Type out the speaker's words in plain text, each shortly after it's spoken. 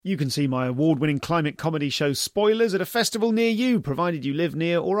You can see my award-winning climate comedy show Spoilers at a festival near you, provided you live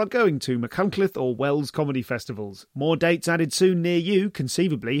near or are going to Machynlleth or Wells comedy festivals. More dates added soon near you.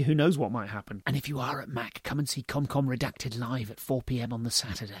 Conceivably, who knows what might happen. And if you are at Mac, come and see ComCom Redacted live at 4 p.m. on the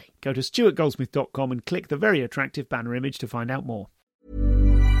Saturday. Go to stuartgoldsmith.com and click the very attractive banner image to find out more.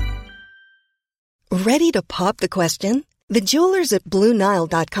 Ready to pop the question? The jewelers at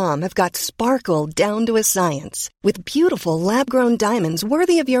BlueNile.com have got sparkle down to a science with beautiful lab-grown diamonds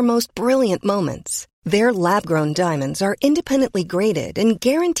worthy of your most brilliant moments. Their lab-grown diamonds are independently graded and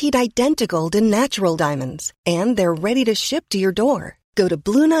guaranteed identical to natural diamonds, and they're ready to ship to your door. Go to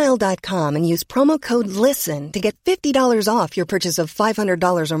BlueNile.com and use promo code LISTEN to get $50 off your purchase of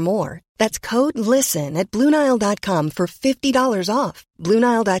 $500 or more. That's code LISTEN at BlueNile.com for $50 off.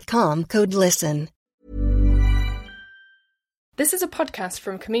 BlueNile.com, code LISTEN. This is a podcast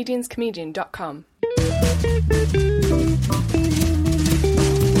from comedianscomedian.com.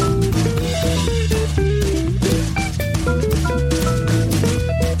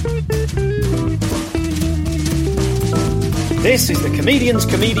 This is the Comedian's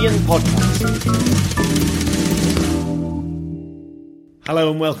Comedian podcast.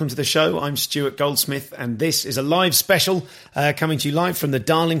 Hello and welcome to the show. I'm Stuart Goldsmith and this is a live special coming to you live from the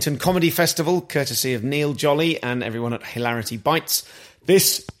Darlington Comedy Festival, courtesy of Neil Jolly and everyone at Hilarity Bites.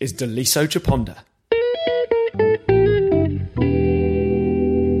 This is Daliso Chaponda.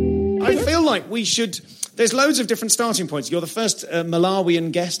 I feel like we should... There's loads of different starting points. You're the first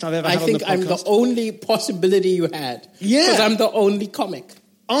Malawian guest I've ever had on the podcast. I think I'm the only possibility you had. Yeah. Because I'm the only comic.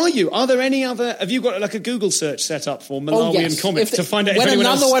 Are you? Are there any other... Have you got like a Google search set up for Malawian comics to find out if anyone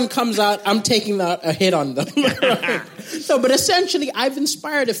else... When another one comes out, I'm taking a hit on them. No, but essentially, I've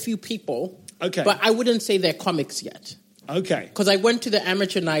inspired a few people. Okay. But I wouldn't say they're comics yet. Okay. Because I went to the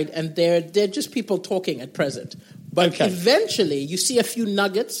amateur night and they're just people talking at present. But eventually, you see a few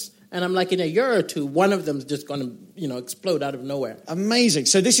nuggets... And I'm like, in a year or two, one of them's just going to, explode out of nowhere. Amazing.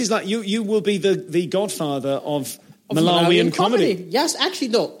 So this is like, you will be the godfather of Malawian comedy. Yes, actually,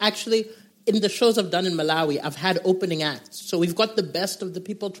 no. Actually, in the shows I've done in Malawi, I've had opening acts. So we've got the best of the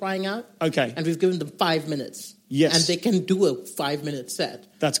people trying out. Okay. And we've given them 5 minutes. Yes. And they can do a 5-minute set.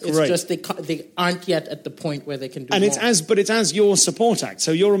 That's great. It's just they aren't yet at the point where they can do and more. It's as your support act.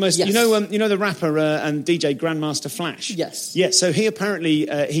 So you're almost, yes. you know the rapper and DJ Grandmaster Flash? Yes. Yeah, so he apparently,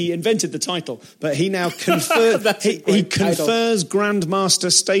 he invented the title, but he now confers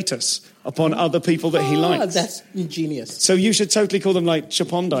Grandmaster status upon other people that he likes. That's ingenious. So you should totally call them like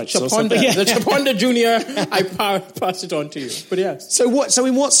Chapondites or something. Yeah. The Chaponda Junior, I pass it on to you. But yes. So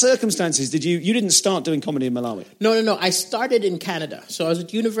in what circumstances did you didn't start doing comedy in Malawi? No. I started in Canada. So I was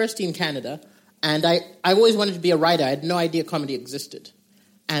at university in Canada, and I always wanted to be a writer. I had no idea comedy existed.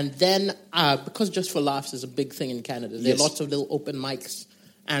 And then, because Just for Laughs is a big thing in Canada, there are lots of little open mics.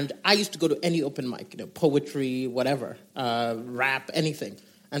 And I used to go to any open mic, poetry, whatever, rap, anything.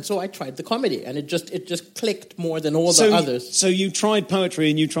 And so I tried the comedy, and it just clicked more than all the others. So you tried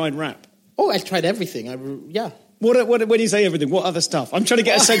poetry and you tried rap? Oh, I tried everything. Yeah. What when you say everything? What other stuff? I'm trying to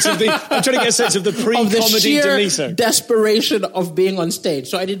get a sense of the pre-comedy Daliso. Desperation of being on stage.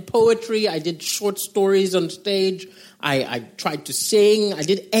 So I did poetry. I did short stories on stage. I tried to sing. I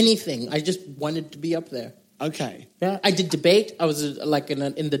did anything. I just wanted to be up there. Okay. Yeah. I did debate. I was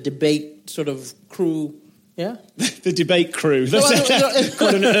in the debate sort of crew. Yeah. The debate crew. That's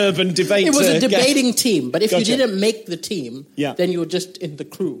quite an urban debate. It was a debating team, but if Gotcha. you didn't make the team, then you were just in the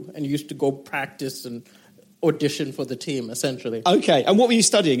crew, and you used to go practice and audition for the team, essentially. Okay, and what were you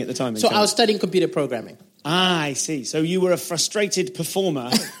studying at the time? So I was studying computer programming. Ah, I see. So you were a frustrated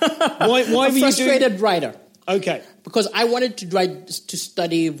performer. Why were you frustrated writer. Okay. Because I wanted to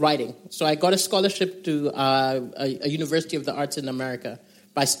study writing. So I got a scholarship to a University of the Arts in America,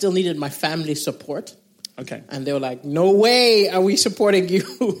 but I still needed my family support. Okay. And they were like, no way are we supporting you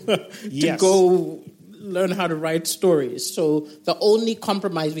to go learn how to write stories. So the only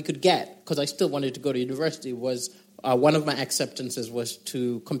compromise we could get, because I still wanted to go to university, was one of my acceptances was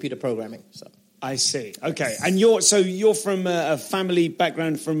to computer programming. So I see. Okay. And you're from a family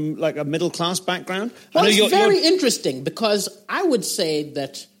background, from like a middle class background? Well, it's very interesting, because I would say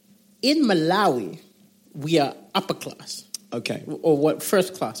that in Malawi, we are upper class. Okay. Or what?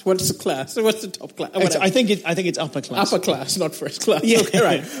 First class? What's the class? What's the top class? I think it's upper class. Upper class, not first class. Yeah, okay,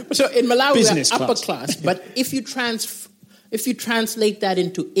 right. So in Malawi, business we're upper class. But if you translate that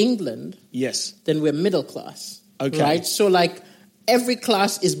into England, yes, then we're middle class. Okay. Right. So like every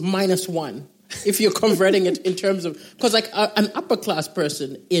class is -1 if you're converting it in terms of, because like an upper class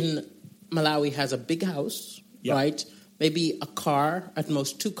person in Malawi has a big house, right? Maybe a car, at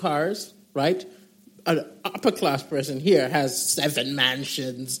most 2 cars, right? an upper-class person here has 7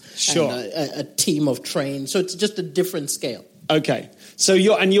 mansions Sure. and a team of trains. So it's just a different scale. Okay. So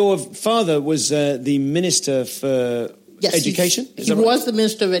your father was the Minister for Education? He was the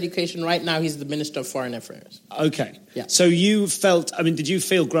Minister of Education. Right now he's the Minister of Foreign Affairs. Okay. Yeah. So you felt, did you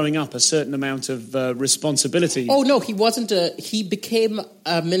feel growing up a certain amount of responsibility? Oh, no, he wasn't. He became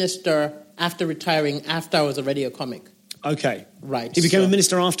a minister after retiring, after I was already a comic. Okay. Right. He became a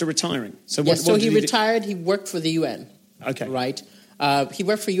minister after retiring. So yes, so he retired, he worked for the UN. Okay. Right. He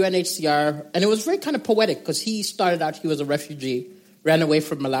worked for UNHCR, and it was very kind of poetic because he started out, he was a refugee, ran away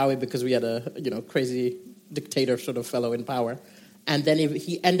from Malawi because we had a crazy dictator sort of fellow in power. And then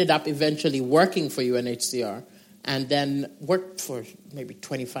he ended up eventually working for UNHCR and then worked for maybe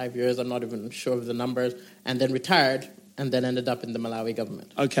 25 years, I'm not even sure of the numbers, and then retired and then ended up in the Malawi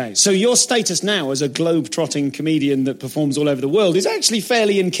government. Okay, so your status now as a globe-trotting comedian that performs all over the world is actually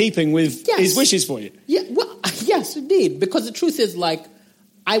fairly in keeping with his wishes for you. Yeah, well, yes, indeed, because the truth is,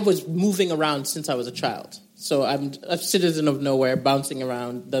 I was moving around since I was a child. So I'm a citizen of nowhere, bouncing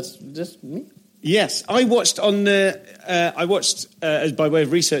around. That's just me. Yes, I watched by way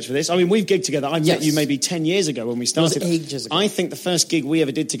of research for this. We've gigged together. I met you maybe 10 years ago when we started. It was ages ago. I think the first gig we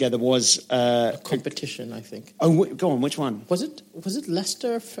ever did together was a competition, I think. Oh, go on, which one? Was it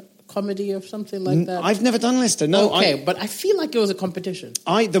Leicester comedy or something like that? I've never done Leicester. No. Okay, but I feel like it was a competition.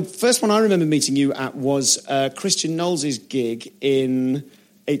 The first one I remember meeting you at was Christian Knowles' gig in.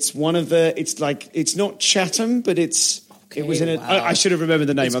 It's one of the. It's not Chatham, but it's. It was in a. Wow. I should have remembered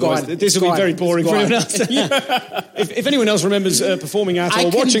the name. It's otherwise, gone. This will be very boring for anyone else. If anyone else remembers performing at or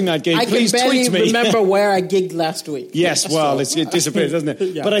watching that gig, please tweet me. I can barely remember where I gigged last week. Yes, well, it disappears, doesn't it?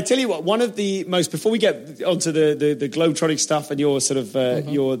 Yeah. But I tell you what, one of the most before we get onto the globetrotting stuff and your sort of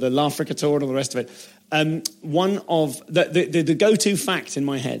your the La Fricator and all the rest of it, one of the go-to fact in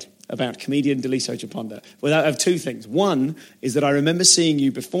my head about comedian Daliso Chaponda. Well, I have 2 things. One is that I remember seeing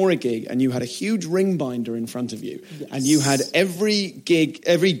you before a gig and you had a huge ring binder in front of you. Yes. And you had every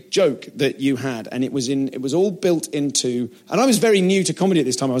joke that you had, and it was all built into, and I was very new to comedy at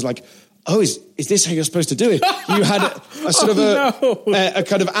this time. I was like, oh, is this how you're supposed to do it? You had a sort of a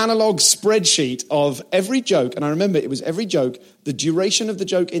kind of analog spreadsheet of every joke, and I remember it was every joke, the duration of the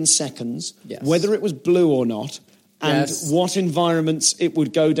joke in seconds, whether it was blue or not, and what environments it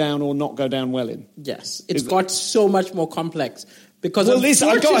would go down or not go down well in. Yes, it's got so much more complex. Because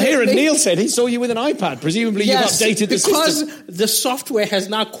I got here and Neil said he saw you with an iPad. Presumably you've updated the system. Because the software has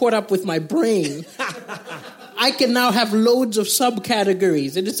now caught up with my brain. I can now have loads of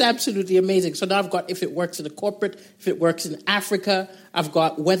subcategories, and it's absolutely amazing. So now I've got if it works in a corporate, if it works in Africa, I've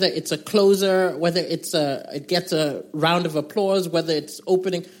got whether it's a closer, whether it gets a round of applause, whether it's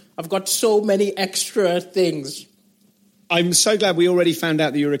opening. I've got so many extra things. I'm so glad we already found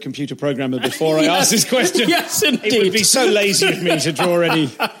out that you're a computer programmer before I asked this question. Yes, indeed. It would be so lazy of me to draw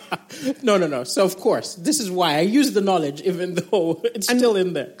any... No. So, of course, this is why I use the knowledge, even though it's still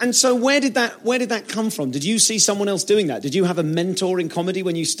in there. And so where did that come from? Did you see someone else doing that? Did you have a mentor in comedy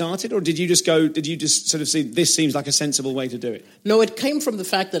when you started? Or did you just sort of see, this seems like a sensible way to do it? No, it came from the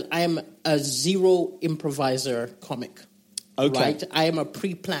fact that I am a zero improviser comic. Okay. Right? I am a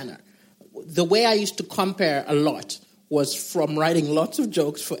pre-planner. The way I used to compare a lot was from writing lots of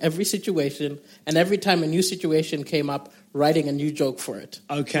jokes for every situation, and every time a new situation came up, writing a new joke for it.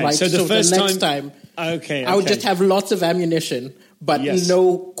 Okay, right? so the next time, okay, I would just have lots of ammunition, but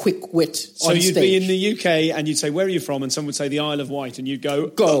no quick wit on stage. So you'd be in the UK, and you'd say, where are you from? And someone would say, the Isle of Wight, and you'd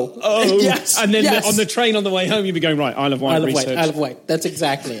go, oh. Yes, and then on the train on the way home, you'd be going, right, Isle of Wight research. Isle of Wight, that's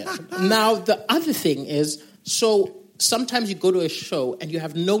exactly it. Now, the other thing is, so sometimes you go to a show, and you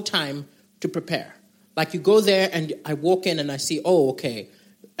have no time to prepare. Like you go there and I walk in and I see,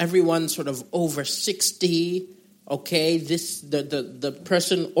 everyone's sort of over 60. Okay, the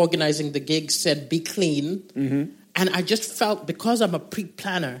person organizing the gig said be clean. Mm-hmm. And I just felt, because I'm a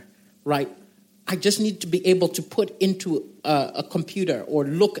pre-planner, right, I just need to be able to put into a computer or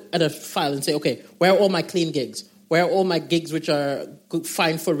look at a file and say, okay, where are all my clean gigs? Where are all my gigs which are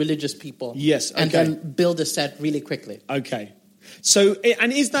fine for religious people? Yes, okay. And then build a set really quickly. Okay. So,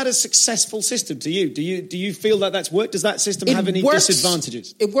 and is that a successful system to you? Do you feel that that's worked? Does that system have any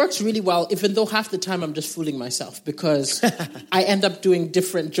disadvantages? It works really well, even though half the time I'm just fooling myself because I end up doing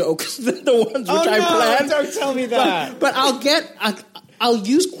different jokes than the ones which I planned. Don't tell me that. But I'll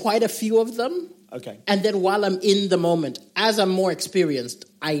use quite a few of them. Okay. And then while I'm in the moment, as I'm more experienced,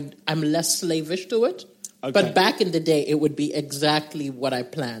 I'm less slavish to it. Okay. But back in the day, it would be exactly what I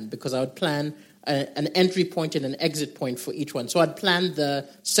planned, because I would plan an entry point and an exit point for each one. So I'd plan the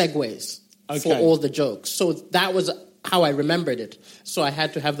segues for all the jokes. So that was how I remembered it. So I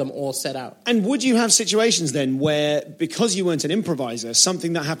had to have them all set out. And would you have situations then where, because you weren't an improviser,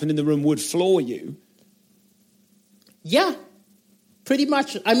 something that happened in the room would floor you? Yeah, pretty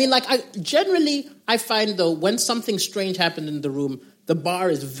much. I mean, like, I find, though, when something strange happened in the room, the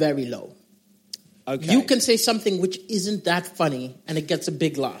bar is very low. Okay. You can say something which isn't that funny, and it gets a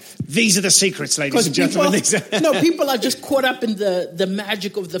big laugh. These are the secrets, ladies and gentlemen. People are just caught up in the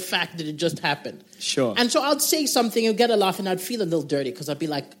magic of the fact that it just happened. Sure. And so I'd say something and get a laugh, and I'd feel a little dirty because I'd be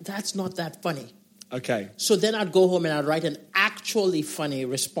like, that's not that funny. Okay. So then I'd go home and I'd write an actually funny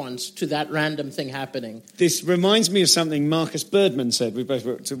response to that random thing happening. This reminds me of something Marcus Birdman said. We both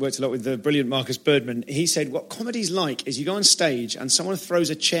worked a lot with the brilliant Marcus Birdman. He said, what comedy's like is you go on stage and someone throws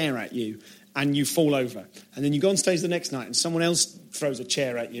a chair at you and you fall over. And then you go on stage the next night and someone else throws a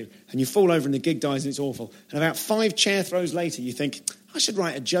chair at you and you fall over and the gig dies and it's awful. And about 5 chair throws later, you think, I should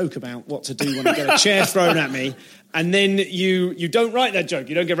write a joke about what to do when I get a chair thrown at me. And then you don't write that joke.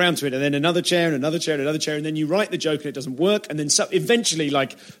 You don't get around to it. And then another chair and another chair and another chair. And then you write the joke and it doesn't work. And then eventually,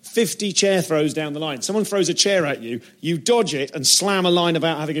 like 50 chair throws down the line, someone throws a chair at you, you dodge it and slam a line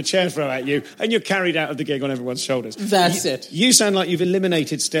about having a chair thrown at you, and you're carried out of the gig on everyone's shoulders. That's it. You sound like you've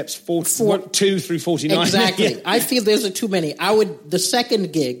eliminated steps 2 through 49. Exactly. Yeah. I feel those are too many. The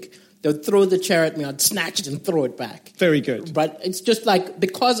second gig, they'd throw the chair at me, I'd snatch it and throw it back. Very good. But it's just like,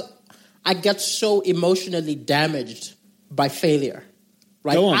 because I get so emotionally damaged by failure,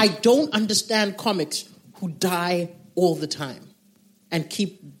 right? Go on. I don't understand comics who die all the time and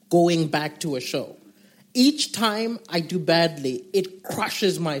keep going back to a show. Each time I do badly, it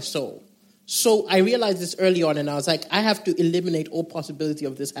crushes my soul. So I realized this early on, and I was like, I have to eliminate all possibility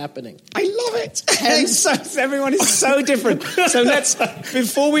of this happening. I love it. Everyone is so different. So let's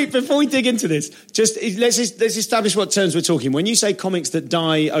before we dig into this, let's establish what terms we're talking. When you say comics that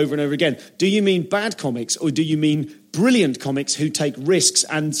die over and over again, do you mean bad comics or do you mean brilliant comics who take risks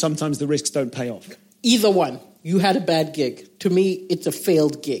and sometimes the risks don't pay off? Either one. You had a bad gig. To me, it's a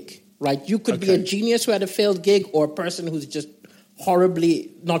failed gig, right? You could be a genius who had a failed gig or a person who's just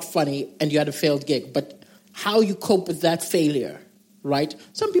horribly not funny and you had a failed gig. But how you cope with that failure, right?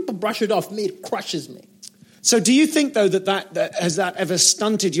 Some people brush it off. Me, it crushes me. So do you think, though, that has that ever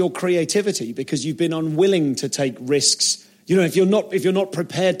stunted your creativity because you've been unwilling to take risks? You know, if you're not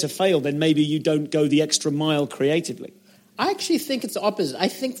prepared to fail, then maybe you don't go the extra mile creatively. I actually think it's the opposite. I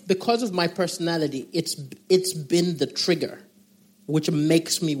think because of my personality, it's been the trigger which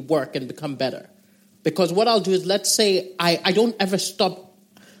makes me work and become better. Because what I'll do is, let's say I don't ever stop.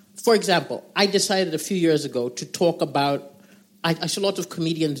 For example, I decided a few years ago to talk about, I saw a lot of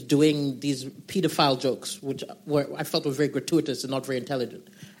comedians doing these pedophile jokes, which I felt were very gratuitous and not very intelligent.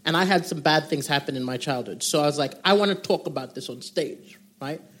 And I had some bad things happen in my childhood. So I was like, I want to talk about this on stage,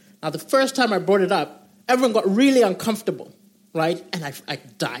 right? Now, the first time I brought it up, everyone got really uncomfortable, right? And I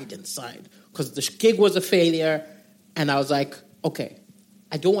died inside because the gig was a failure. And I was like, okay,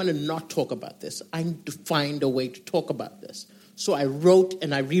 I don't want to not talk about this. I need to find a way to talk about this. So I wrote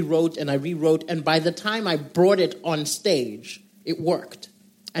and I rewrote and I rewrote. And by the time I brought it on stage, it worked.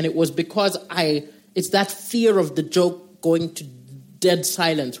 And it was because it's that fear of the joke going to dead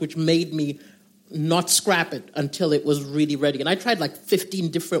silence, which made me not scrap it until it was really ready. And I tried like 15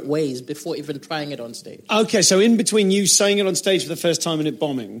 different ways before even trying it on stage. Okay, so in between you saying it on stage for the first time and it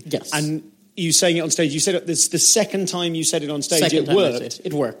bombing, yes, and you saying it on stage, you said it this the second time you said it on stage, it worked.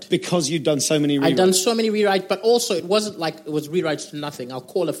 It worked because you'd done so many rewrites. I'd done so many rewrites, but also it wasn't like it was rewrites to nothing. I'll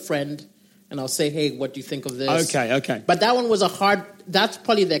call a friend and I'll say, hey, what do you think of this? Okay. But that one was that's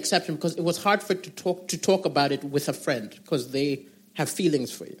probably the exception because it was hard for it to talk about it with a friend because they have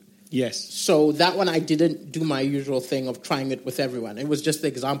feelings for you. Yes. So that one I didn't do my usual thing of trying it with everyone. It was just the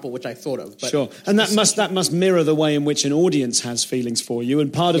example which I thought of. But sure. And that must mirror the way in which an audience has feelings for you.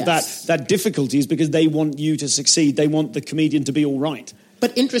 And part of that difficulty is because they want you to succeed. They want the comedian to be all right.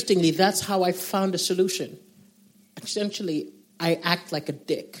 But interestingly, that's how I found a solution. Essentially, I act like a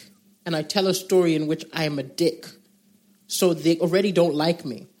dick. And I tell a story in which I am a dick. So they already don't like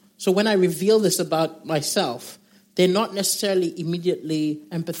me. So when I reveal this about myself, they're not necessarily immediately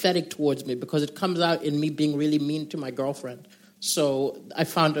empathetic towards me because it comes out in me being really mean to my girlfriend. So I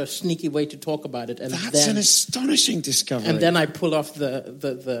found a sneaky way to talk about it. And that's an astonishing discovery. And then I pull off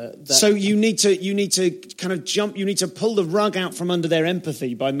the So you need to kind of jump, you need to pull the rug out from under their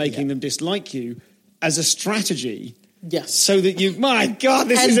empathy by making them dislike you as a strategy. Yes. So that you, my God,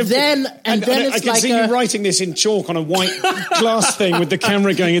 this and is then I can see you writing this in chalk on a white glass thing with the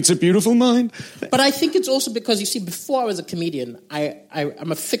camera going, it's a beautiful mind. But I think it's also because, you see, before I was a comedian,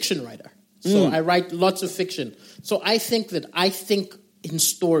 I'm a fiction writer. So I write lots of fiction. So I think in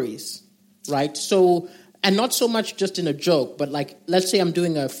stories, right? So And not so much just in a joke, but like, let's say I'm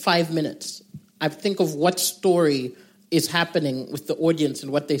doing a 5 minutes. I think of what story is happening with the audience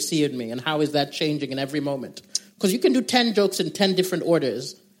and what they see in me and how is that changing in every moment. Because you can do 10 jokes in 10 different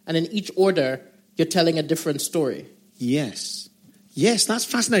orders, and in each order, you're telling a different story. Yes. Yes, that's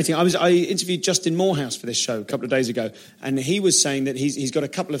fascinating. I interviewed Justin Morehouse for this show a couple of days ago, and he was saying that he's got a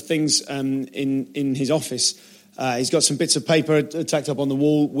couple of things in his office. He's got some bits of paper tacked up on the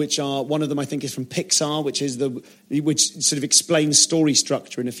wall, which are, one of them I think is from Pixar, which sort of explains story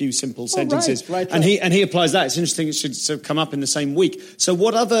structure in a few simple sentences. Right. And he applies that. It's interesting. It should sort of come up in the same week. So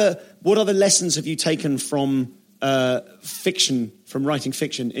what other lessons have you taken from fiction, from writing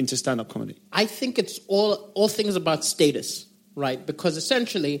fiction into stand-up comedy? I think it's all things about status, right? Because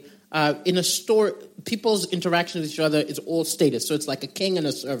essentially, in a store, people's interaction with each other is all status. So it's like a king and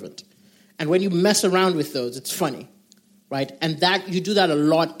a servant. And when you mess around with those, it's funny, right? And that you do that a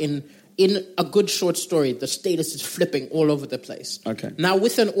lot in a good short story. The status is flipping all over the place. Okay. Now,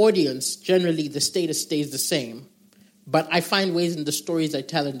 with an audience, generally the status stays the same. But I find ways in the stories I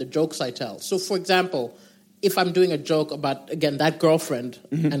tell and the jokes I tell. So, for example, if I'm doing a joke about, again, that girlfriend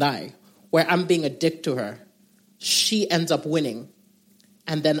and I, where I'm being a dick to her, she ends up winning,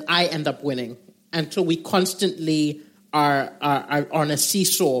 and then I end up winning. And so we constantly are on a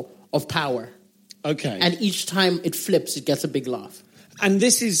seesaw of power. Okay. And each time it flips, it gets a big laugh. And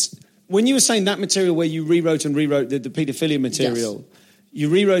this is, when you were saying that material where you rewrote and rewrote the paedophilia material, yes. You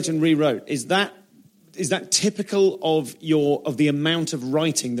rewrote and rewrote, is that typical of the amount of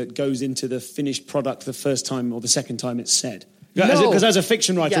writing that goes into the finished product the first time or the second time it's said? Because as a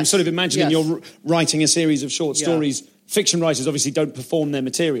fiction writer, I'm sort of imagining you're writing a series of short stories. Fiction writers obviously don't perform their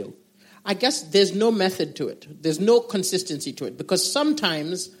material. I guess there's no method to it. There's no consistency to it. Because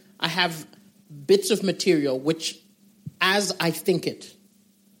sometimes I have bits of material which, as I think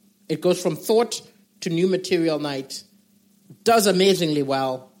it goes from thought to new material night, does amazingly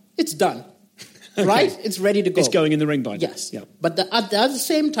well. It's done. Okay. Right? It's ready to go. It's going in the ring binder. Yes. Yeah. But at the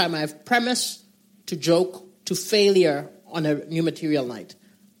same time, I have premise to joke to failure on a new material night.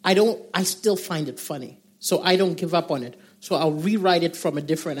 I still find it funny. So I don't give up on it. So I'll rewrite it from a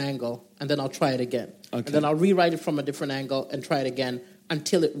different angle, and then I'll try it again. Okay. And then I'll rewrite it from a different angle and try it again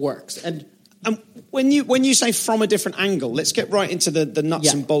until it works. And when you say from a different angle, let's get right into the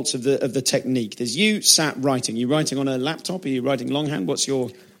nuts and bolts of the technique. There's you sat writing. You writing on a laptop? Are you writing longhand? What's your...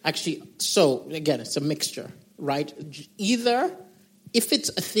 Actually, so again, it's a mixture, right? Either if it's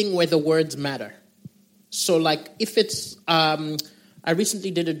a thing where the words matter. So like if it's... I recently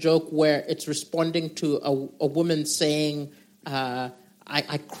did a joke where it's responding to a woman saying,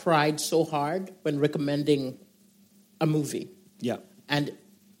 I cried so hard when recommending a movie. Yeah. And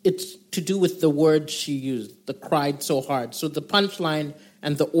it's to do with the word she used, the cried so hard. So the punchline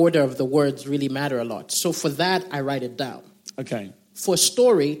and the order of the words really matter a lot. So for that, I write it down. Okay. For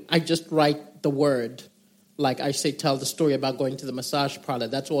story, I just write the word. Like I say, tell the story about going to the massage parlor.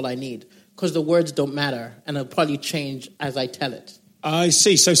 That's all I need. Because the words don't matter, and it'll probably change as I tell it. I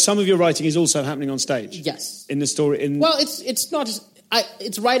see. So some of your writing is also happening on stage? Yes. In the story? Well, it's not...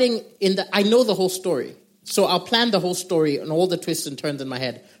 It's writing in the... I know the whole story. So I'll plan the whole story and all the twists and turns in my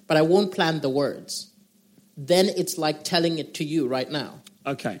head, but I won't plan the words. Then it's like telling it to you right now.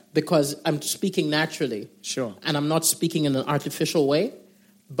 Okay. Because I'm speaking naturally. Sure. And I'm not speaking in an artificial way.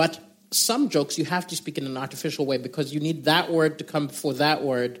 But some jokes you have to speak in an artificial way because you need that word to come before that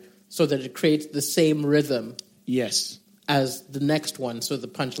word so that it creates the same rhythm. Yes. As the next one, so the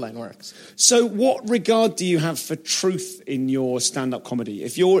punchline works. So what regard do you have for truth in your stand-up comedy?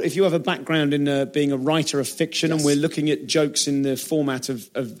 If you have a background in being a writer of fiction, yes. And we're looking at jokes in the format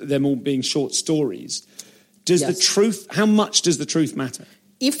of them all being short stories, how much does the truth matter?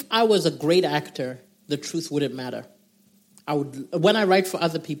 If I was a great actor, the truth wouldn't matter. When I write for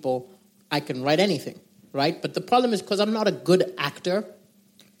other people, I can write anything, right? But the problem is because I'm not a good actor,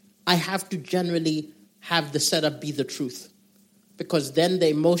 I have to generally have the setup be the truth. Because then the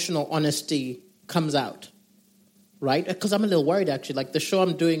emotional honesty comes out, right? Because I'm a little worried, actually. Like the show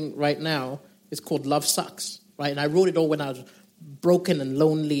I'm doing right now is called Love Sucks, right? And I wrote it all when I was broken and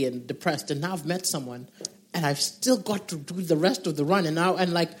lonely and depressed. And now I've met someone, and I've still got to do the rest of the run. And I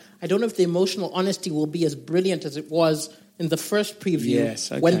don't know if the emotional honesty will be as brilliant as it was in the first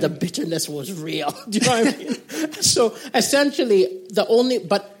preview when the bitterness was real. Do you know what I mean? So essentially,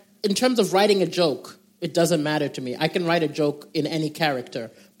 but in terms of writing a joke, it doesn't matter to me. I can write a joke in any character.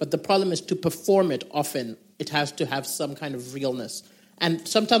 But the problem is to perform it often, it has to have some kind of realness. And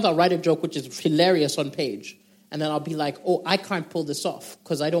sometimes I'll write a joke which is hilarious on page. And then I'll be like, oh, I can't pull this off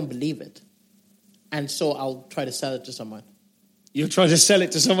because I don't believe it. And so I'll try to sell it to someone. You'll try to sell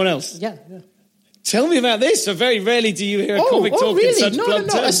it to someone else? Yeah. Tell me about this. So very rarely do you hear a comic talk really? in such No. blunt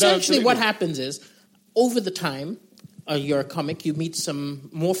terms. Essentially, No, what happens is, over the time, you're a comic, you meet some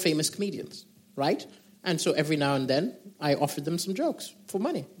more famous comedians, right? And so every now and then, I offered them some jokes for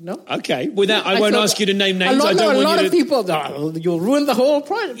money. No? Okay. Without, I won't ask you to name names. A lot of people, you'll ruin the whole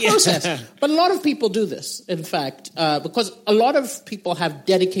process. Yeah. But a lot of people do this, in fact, because a lot of people have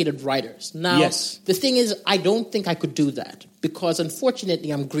dedicated writers. Now, Yes. the thing is, I don't think I could do that because,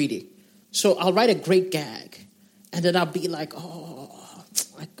 unfortunately, I'm greedy. So I'll write a great gag, and then I'll be like,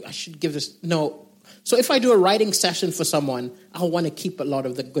 I should give this. No. So if I do a writing session for someone, I'll want to keep a lot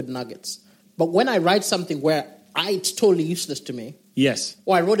of the good nuggets. But when I write something where it's totally useless to me, Yes.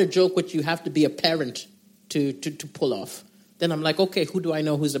 or I wrote a joke which you have to be a parent to pull off, then I'm like, okay, who do I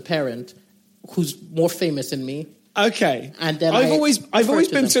know who's a parent, who's more famous than me? Okay. And then I've always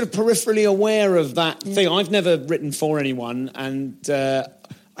been them. sort of peripherally aware of that thing. I've never written for anyone, and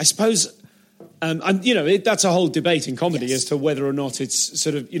I suppose. That's a whole debate in comedy Yes. as to whether or not it's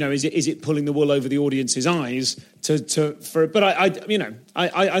sort of, is it pulling the wool over the audience's eyes but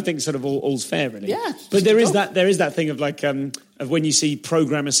I think sort of all's fair really. Yeah. But there is that thing of like of when you see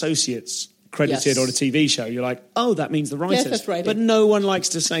program associates credited Yes. on a TV show, you're like, oh, that means the writers. Yes, that's right. But no one likes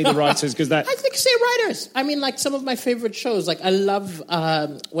to say the writers because that. I think say writers. I mean, like some of my favorite shows. Like I love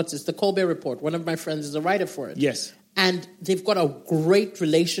The Colbert Report. One of my friends is a writer for it. Yes. And they've got a great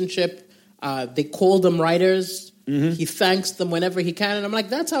relationship. They call them writers. Mm-hmm. He thanks them whenever he can, and I'm like,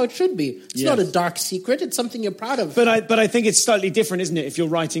 that's how it should be. It's not a dark secret. It's something you're proud of. But I think it's slightly different, isn't it? If you're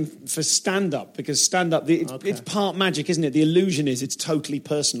writing for stand-up, because stand-up, it's part magic, isn't it? The illusion is it's totally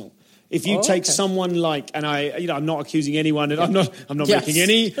personal. If you take someone like, and I'm not accusing anyone, and I'm not making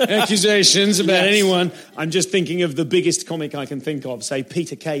any accusations about anyone. I'm just thinking of the biggest comic I can think of, say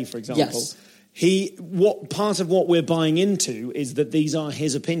Peter Kay, for example. Yes. Part of what we're buying into is that these are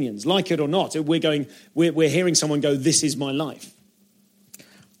his opinions, like it or not. We're hearing someone go, "This is my life,"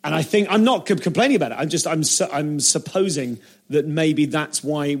 and I think I'm not complaining about it. I'm supposing that maybe that's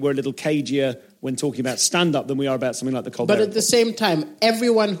why we're a little cagier when talking about stand-up than we are about something like the Colbert. But at the same time,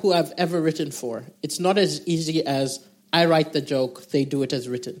 everyone who I've ever written for, it's not as easy as I write the joke, they do it as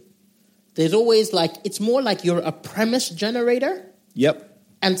written. There's always it's more like you're a premise generator. Yep.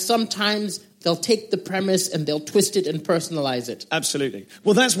 And sometimes they'll take the premise and they'll twist it and personalize it. Absolutely.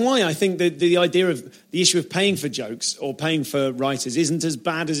 Well, that's why I think that the idea of the issue of paying for jokes or paying for writers isn't as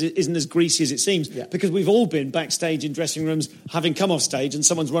bad as it isn't as greasy as it seems. Yeah. Because we've all been backstage in dressing rooms, having come off stage, and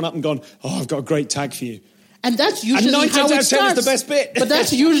someone's run up and gone, "Oh, I've got a great tag for you." And that's usually how it starts. 9 times out of 10 is the best bit. But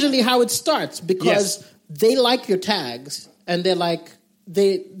that's usually how it starts because they like your tags and they're like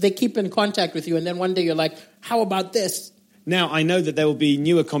they keep in contact with you, and then one day you're like, "How about this?" Now, I know that there will be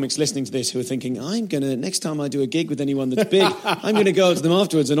newer comics listening to this who are thinking, next time I do a gig with anyone that's big, I'm going to go up to them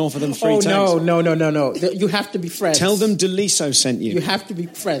afterwards and offer them free tags. No. You have to be friends. Tell them Daliso sent you. You have to be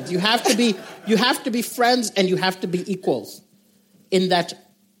friends. You have to be friends, and you have to be equals. In that,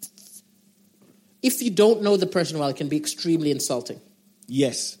 if you don't know the person well, it can be extremely insulting.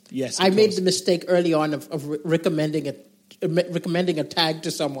 Yes. I made the mistake early on of recommending a tag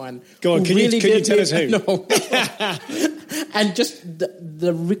to someone. Go on, can you tell us who? No. And just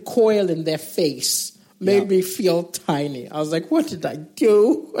the recoil in their face made me feel tiny. I was like, what did I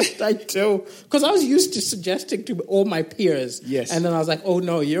do? Because I was used to suggesting to all my peers. Yes. And then I was like, oh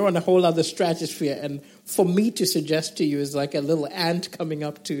no, you're on a whole other stratosphere. And for me to suggest to you is like a little ant coming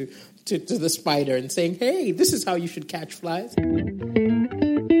up to the spider and saying, hey, this is how you should catch flies.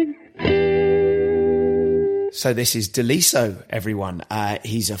 So this is Daliso, everyone.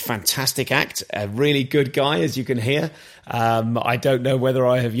 He's a fantastic act, a really good guy, as you can hear. I don't know whether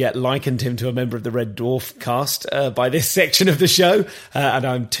I have yet likened him to a member of the Red Dwarf cast by this section of the show, and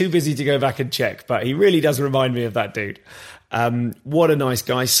I'm too busy to go back and check, but he really does remind me of that dude. What a nice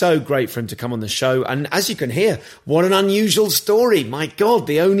guy. So great for him to come on the show. And as you can hear, what an unusual story. My God,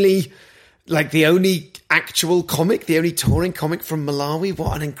 the only actual comic, the only touring comic from Malawi.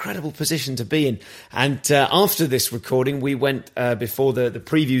 What an incredible position to be in. And after this recording, we went, before the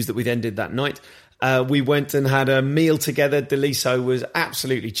previews that we then did that night, we went and had a meal together. Daliso was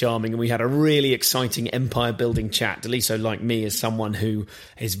absolutely charming, and we had a really exciting empire-building chat. Daliso, like me, is someone who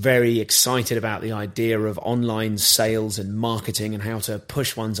is very excited about the idea of online sales and marketing and how to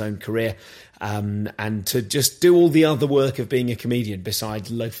push one's own career. and to just do all the other work of being a comedian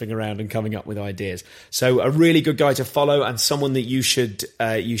besides loafing around and coming up with ideas. So a really good guy to follow, and someone that you should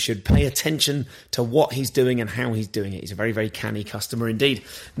pay attention to what he's doing and how he's doing it. He's a very, very canny customer indeed.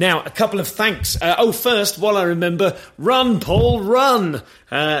 Now, a couple of thanks. First, while I remember, run, Paul, run!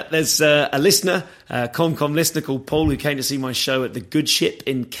 There's a listener, ComCom listener called Paul, who came to see my show at the Good Ship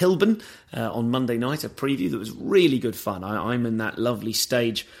in Kilburn on Monday night, a preview that was really good fun. I'm in that lovely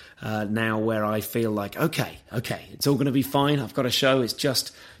stage now where I feel like, okay, it's all going to be fine. I've got a show. It's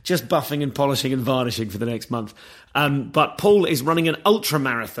just buffing and polishing and varnishing for the next month. But Paul is running an ultra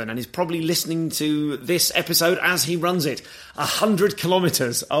marathon and is probably listening to this episode as he runs it. 100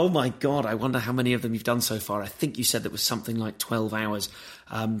 kilometres. Oh my God, I wonder how many of them you've done so far. I think you said that was something like 12 hours.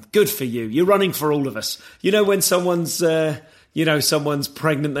 Good for you. You're running for all of us. You know, when someone's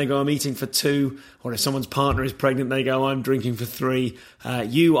pregnant, they go, I'm eating for 2. Or if someone's partner is pregnant, they go, I'm drinking for 3.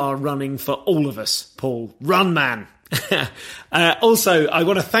 You are running for all of us, Paul. Run, man. Also, I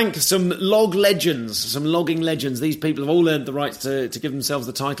want to thank some logging legends. These people have all earned the right to give themselves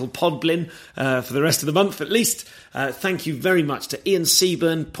the title Podblin for the rest of the month at least. Thank you very much to Ian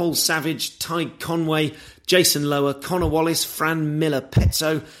Seaburn, Paul Savage, Ty Conway, Jason Lower, Connor Wallace, Fran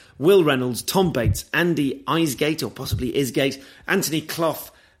Miller-Pezzo, Will Reynolds, Tom Bates, Andy Isgate, or possibly Isgate, Anthony Clough,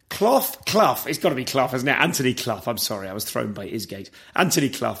 it's got to be Clough, isn't it? Anthony Clough, I'm sorry, I was thrown by Isgate. Anthony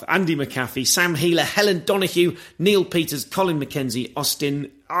Clough, Andy McAfee, Sam Healer, Helen Donahue, Neil Peters, Colin McKenzie,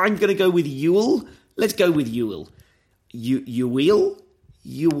 Austin. I'm going to go with Ewell. Let's go with Ewell. Ewell?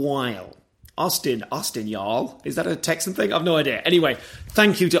 Austin Yarl. Is that a Texan thing? I've no idea. Anyway,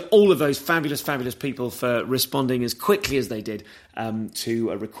 thank you to all of those fabulous people for responding as quickly as they did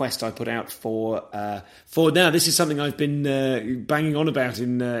to a request I put out for now. This is something I've been banging on about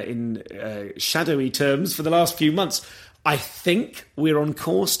in shadowy terms for the last few months. I think we're on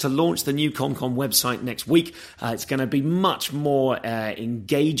course to launch the new ComCom website next week. It's going to be much more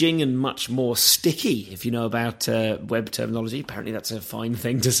engaging and much more sticky, if you know about web terminology. Apparently that's a fine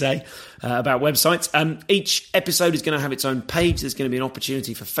thing to say about websites. Each episode is going to have its own page. There's going to be an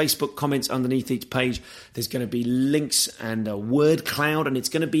opportunity for Facebook comments underneath each page. There's going to be links and a word cloud, and it's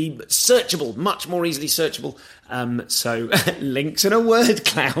going to be searchable, much more easily searchable. So links and a word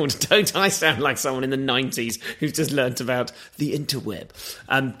cloud. Don't I sound like someone in the 90s who's just learnt about the interweb?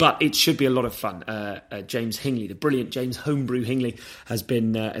 But it should be a lot of fun. James Hingley, the brilliant James Homebrew Hingley, has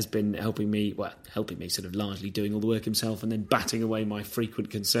been helping me sort of largely doing all the work himself and then batting away my frequent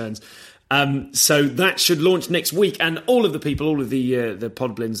concerns. So that should launch next week, and all of the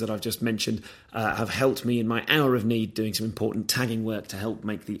podblins that I've just mentioned have helped me in my hour of need doing some important tagging work to help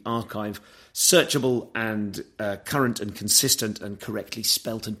make the archive searchable and current and consistent and correctly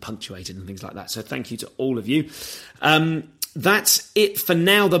spelt and punctuated and things like that. So thank you to all of you. That's it for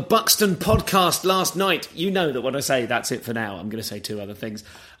now. The Buxton podcast last night. You know that when I say that's it for now, I'm going to say 2 other things.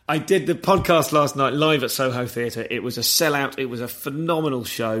 I did the podcast last night live at Soho Theatre. It was a sellout. It was a phenomenal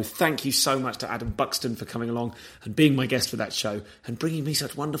show. Thank you so much to Adam Buxton for coming along and being my guest for that show and bringing me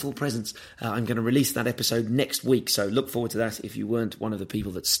such wonderful presents. I'm going to release that episode next week, so look forward to that if you weren't one of the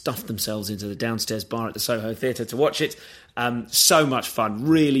people that stuffed themselves into the downstairs bar at the Soho Theatre to watch it. So much fun.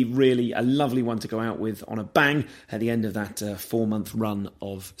 Really, really a lovely one to go out with on a bang at the end of that 4-month run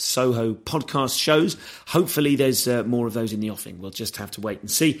of Soho podcast shows. Hopefully there's more of those in the offing. We'll just have to wait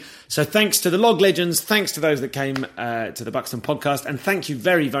and see. So thanks to the Log Legends, thanks to those that came to the Buxton podcast, and thank you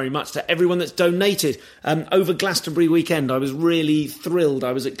very, very much to everyone that's donated. Over Glastonbury weekend, I was really thrilled.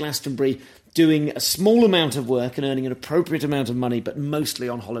 I was at Glastonbury doing a small amount of work and earning an appropriate amount of money, but mostly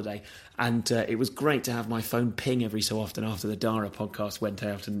on holiday. And it was great to have my phone ping every so often after the Dara podcast went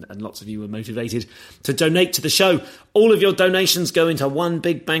out, and lots of you were motivated to donate to the show. All of your donations go into one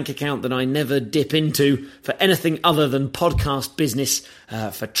big bank account that I never dip into for anything other than podcast business,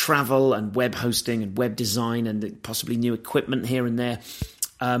 for travel and web hosting and web design and possibly new equipment here and there.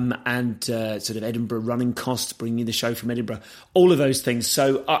 And sort of Edinburgh running costs, bringing the show from Edinburgh, all of those things.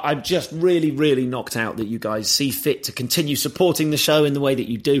 So I'm just really, really knocked out that you guys see fit to continue supporting the show in the way that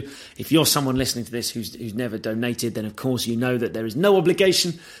you do. If you're someone listening to this who's never donated, then of course you know that there is no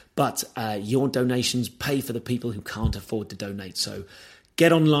obligation, but your donations pay for the people who can't afford to donate. So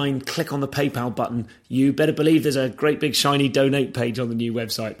get online, click on the PayPal button. You better believe there's a great big shiny donate page on the new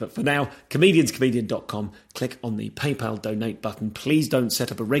website. But for now, comedianscomedian.com, click on the PayPal donate button. Please don't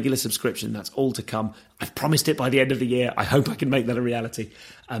set up a regular subscription. That's all to come. I've promised it by the end of the year. I hope I can make that a reality.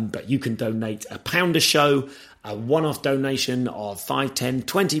 But you can donate £1 a show a one-off donation of £5, £10,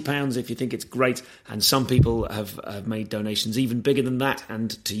 £20 if you think it's great. And some people have made donations even bigger than that. And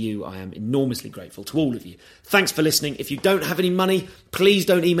to you, I am enormously grateful, to all of you. Thanks for listening. If you don't have any money, please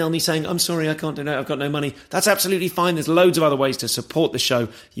don't email me saying, I'm sorry, I can't donate, I've got no money. That's absolutely fine. There's loads of other ways to support the show.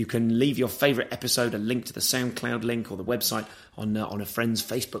 You can leave your favourite episode, a link to the SoundCloud link or the website on a friend's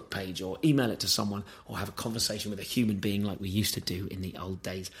Facebook page, or email it to someone, or have a conversation with a human being like we used to do in the old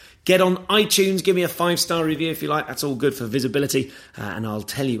days. Get on iTunes, give me a 5-star review if you like. That's all good for visibility. And I'll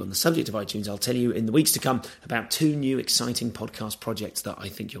tell you, on the subject of iTunes, I'll tell you in the weeks to come about 2 new exciting podcast projects that I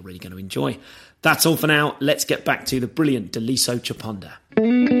think you're really going to enjoy. That's all for now. Let's get back to the brilliant Daliso Chaponda.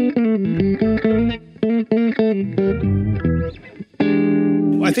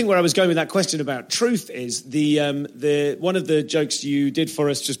 I think where I was going with that question about truth is the one of the jokes you did for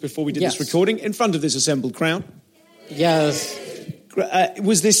us just before we did this recording in front of this assembled crowd. Yes.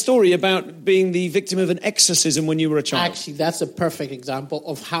 Was this story about being the victim of an exorcism when you were a child? Actually, that's a perfect example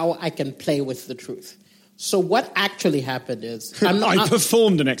of how I can play with the truth. So what actually happened is... I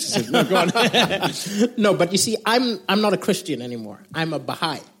performed an exorcism. No, go on. No, but you see, I'm not a Christian anymore. I'm a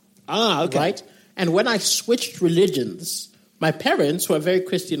Baha'i. Ah, okay. Right? And when I switched religions, my parents, who are very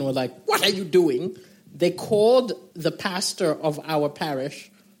Christian, were like, what are you doing? They called the pastor of our parish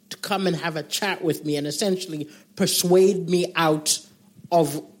to come and have a chat with me and essentially persuade me out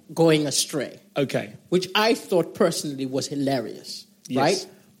of going astray. Okay. Which I thought personally was hilarious, yes. Right?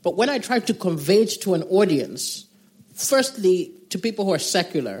 But when I tried to convey it to an audience, firstly, to people who are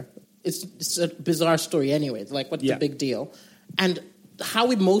secular, it's a bizarre story anyway. It's like, what's the big deal? And how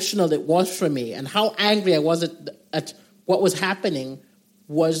emotional it was for me and how angry I was at what was happening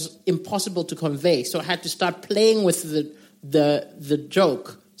was impossible to convey. So I had to start playing with the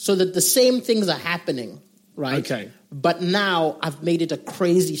joke so that the same things are happening, right? Okay. But now I've made it a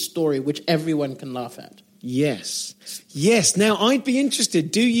crazy story which everyone can laugh at. Yes. Yes. Now, I'd be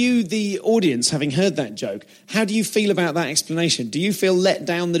interested. Do you, the audience, having heard that joke, how do you feel about that explanation? Do you feel let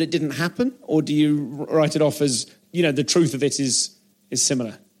down that it didn't happen? Or do you write it off as, the truth of it is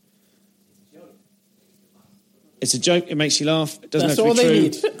similar? It's a joke. It makes you laugh. It doesn't That's have to be all true.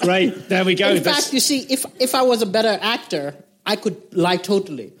 they need. Great. There we go. In fact, you see, if I was a better actor, I could lie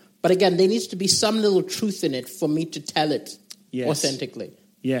totally. But again, there needs to be some little truth in it for me to tell it authentically.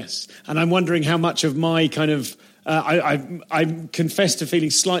 Yes. And I'm wondering how much of my kind of... I confess to feeling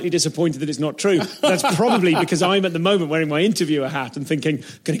slightly disappointed that it's not true. That's probably because I'm at the moment wearing my interviewer hat and thinking,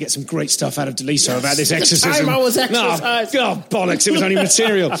 going to get some great stuff out of Daliso about this exorcism. The time I was exercised. Oh, bollocks, it was only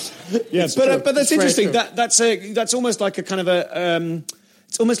material. But that's interesting. That's almost like a kind of a...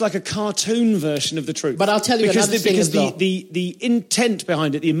 it's almost like a cartoon version of the truth. But I'll tell you another thing as well. Because the intent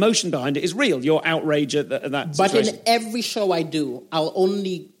behind it, the emotion behind it is real. Your outrage at that But situation. in every show I do, I'll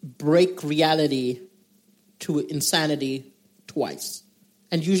only break reality to insanity twice.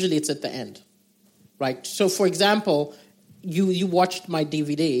 And usually it's at the end, right? So, for example, you watched my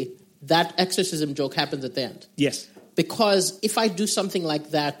DVD. That exorcism joke happens at the end. Yes. Because if I do something like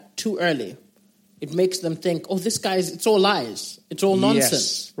that too early, it makes them think, oh, this guy's, it's all lies. It's all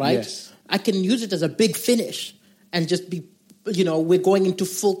nonsense, right? Yes. I can use it as a big finish and just be, we're going into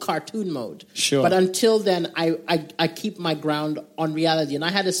full cartoon mode. Sure. But until then, I keep my ground on reality. And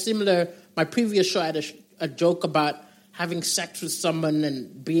I had my previous show, I had a joke about having sex with someone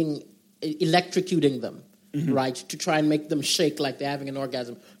and electrocuting them, right, to try and make them shake like they're having an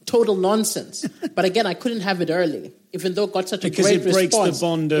orgasm. Total nonsense. But again, I couldn't have it early, even though it got such a great response.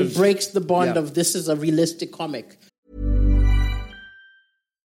 Because it breaks the bond of this is a realistic comic.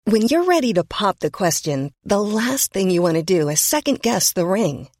 When you're ready to pop the question, the last thing you want to do is second-guess the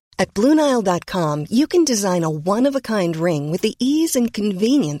ring. At BlueNile.com, you can design a one-of-a-kind ring with the ease and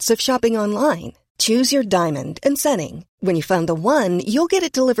convenience of shopping online. Choose your diamond and setting. When you find the one, you'll get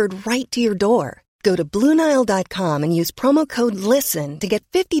it delivered right to your door. Go to BlueNile.com and use promo code LISTEN to get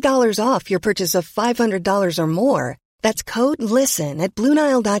 $50 off your purchase of $500 or more. That's code LISTEN at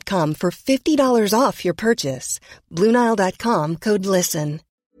BlueNile.com for $50 off your purchase. BlueNile.com, code LISTEN.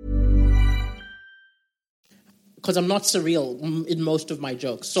 Because I'm not surreal in most of my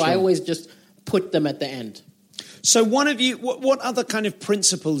jokes. So I always just put them at the end. So what other kind of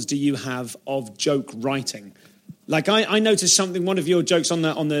principles do you have of joke writing? Like I noticed something, one of your jokes on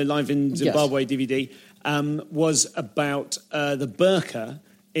the Live in Zimbabwe DVD was about the burqa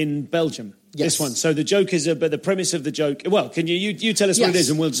in Belgium. Yes. This one. So the joke is the premise of the joke. Well, can you tell us what it is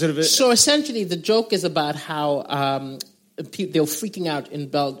and we'll sort of... So essentially the joke is about how they were freaking out in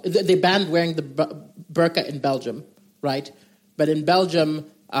Belgium. They banned wearing the burqa in Belgium, right? But in Belgium,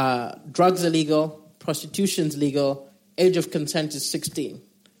 drugs are legal, prostitution's legal, age of consent is 16.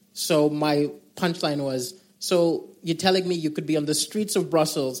 So my punchline was, So you're telling me you could be on the streets of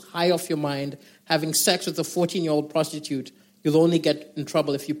Brussels, high off your mind, having sex with a 14-year-old prostitute. You'll only get in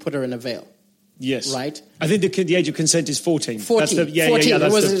trouble if you put her in a veil. Yes. Right? I think the age of consent is 14. 14. That's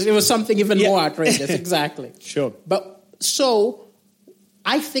 14. It was something even more outrageous. Exactly. Sure. But so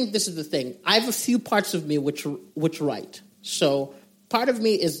I think this is the thing. I have a few parts of me which write. So part of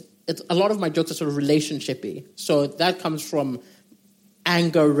me is, a lot of my jokes are sort of relationshipy. So that comes from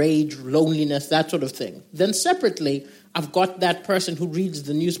anger, rage, loneliness, that sort of thing. Then separately, I've got that person who reads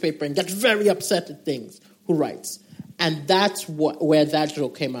the newspaper and gets very upset at things, who writes. And that's where that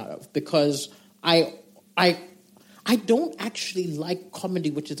joke came out of, because I don't actually like comedy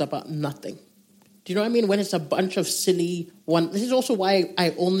which is about nothing. Do you know what I mean? When it's a bunch of silly one. This is also why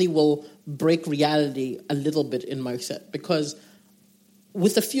I only will break reality a little bit in my set, because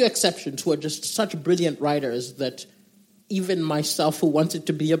with a few exceptions who are just such brilliant writers that even myself who wants it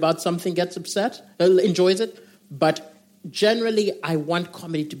to be about something gets upset, enjoys it. But generally, I want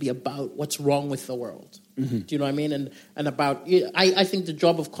comedy to be about what's wrong with the world. Mm-hmm. Do you know what I mean? And about, I think the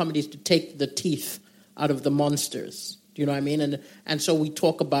job of comedy is to take the teeth out of the monsters. Do you know what I mean? And so we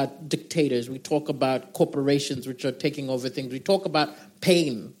talk about dictators. We talk about corporations which are taking over things. We talk about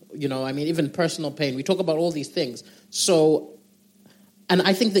pain, even personal pain. We talk about all these things. So, and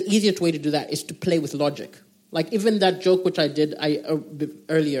I think the easiest way to do that is to play with logic. Like even that joke which I did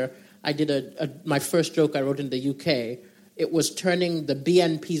earlier, I did my first joke I wrote in the UK. It was turning the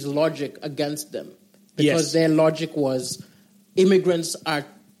BNP's logic against them. Because their logic was immigrants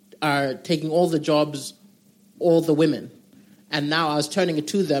are taking all the jobs, all the women. And now I was turning it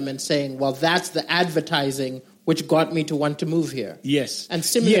to them and saying, well, that's the advertising which got me to want to move here. Yes. And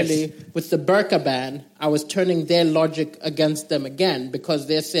similarly, with the burqa ban, I was turning their logic against them again, because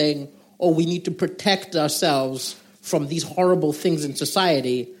they're saying, oh, we need to protect ourselves from these horrible things in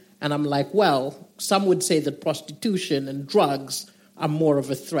society. And I'm like, well, some would say that prostitution and drugs are more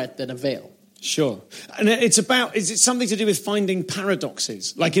of a threat than a veil. Sure. And is it something to do with finding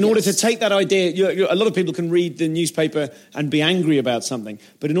paradoxes? Like in order to take that idea, a lot of people can read the newspaper and be angry about something,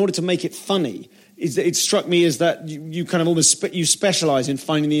 but in order to make it funny, it struck me as that you kind of almost you specialise in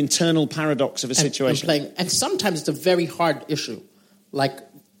finding the internal paradox of a situation. And sometimes it's a very hard issue. Like,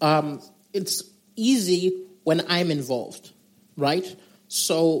 it's easy when I'm involved, right?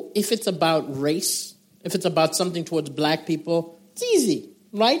 So if it's about race, if it's about something towards black people, it's easy,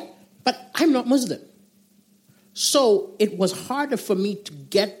 right? But I'm not Muslim. So it was harder for me to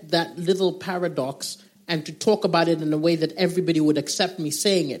get that little paradox and to talk about it in a way that everybody would accept me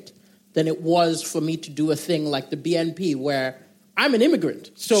saying it than it was for me to do a thing like the BNP where I'm an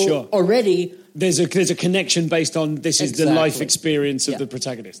immigrant. So already... There's a connection based on this is the life experience of the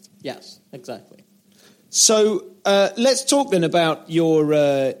protagonist. Yes, exactly. So let's talk then about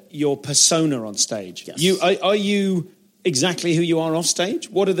your persona on stage. Yes. Are you exactly who you are off stage?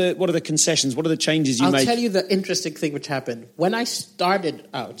 What are the concessions? What are the changes you make? I'll tell you the interesting thing which happened. When I started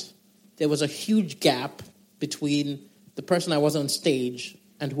out, there was a huge gap between the person I was on stage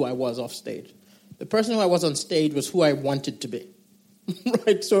and who I was off stage. The person who I was on stage was who I wanted to be.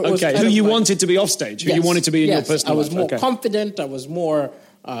 Right? So it was who you wanted to be off stage, who you wanted to be in your personal life. I was more confident, I was more...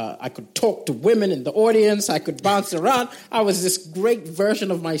 I could talk to women in the audience. I could bounce around. I was this great version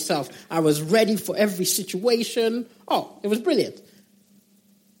of myself. I was ready for every situation. Oh, it was brilliant.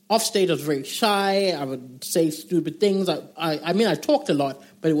 Off stage, I was very shy. I would say stupid things. I talked a lot,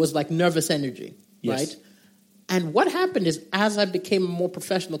 but it was like nervous energy, right? And what happened is, as I became a more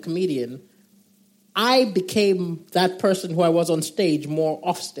professional comedian, I became that person who I was on stage more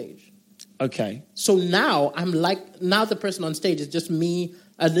off stage. Okay. So now the person on stage is just me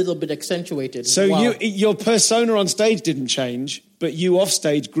a little bit accentuated. So your persona on stage didn't change, but you off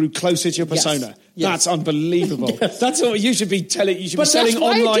stage grew closer to your persona. Yes. That's unbelievable. Yes. That's what you should be telling. You should be selling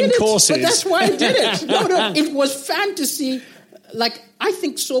online courses. But that's why I did it. No, it was fantasy. Like, I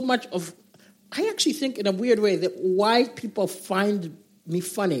think so much of... I actually think in a weird way that why people find me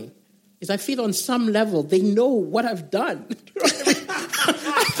funny is I feel on some level they know what I've done.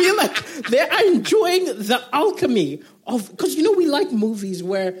 I feel like they're enjoying the alchemy of... Because, we like movies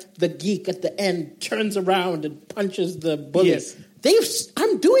where the geek at the end turns around and punches the bully. Yes.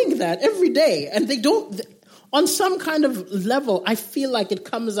 I'm doing that every day. And they don't... On some kind of level, I feel like it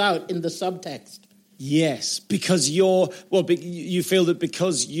comes out in the subtext. Yes, because you feel that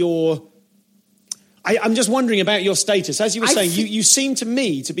because you're... I'm just wondering about your status. As you were saying, you seem to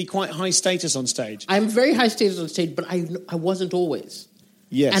me to be quite high status on stage. I'm very high status on stage, but I wasn't always.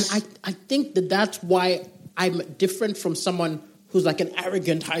 Yes. And I think that's why I'm different from someone who's like an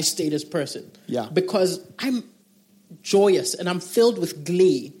arrogant, high status person. Yeah. Because I'm joyous and I'm filled with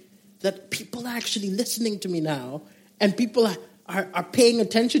glee that people are actually listening to me now, and people are paying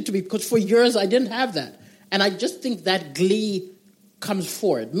attention to me, because for years I didn't have that. And I just think that glee comes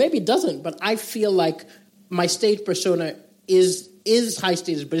forward. Maybe it doesn't, but I feel like my stage persona is high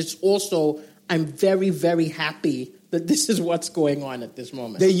status, but it's also, I'm very, very happy that this is what's going on at this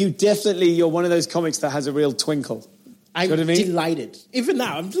moment. You're one of those comics that has a real twinkle. I'm delighted. Even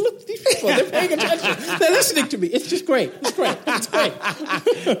now, look, these people, they're paying attention. They're listening to me. It's just great. It's great. It's great.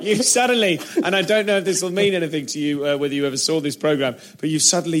 You've suddenly, and I don't know if this will mean anything to you, whether you ever saw this programme, but you've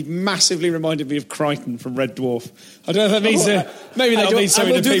suddenly massively reminded me of Crichton from Red Dwarf. I don't know if that means, maybe that'll mean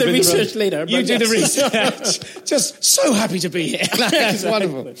something to people. I will do the research later. You do the research. Just so happy to be here. That's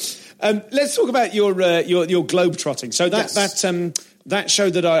wonderful. Let's talk about your globe trotting. So that show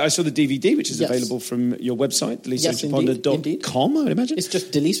that I saw the DVD, which is available from your website, dalisochaponda.com, I would imagine. It's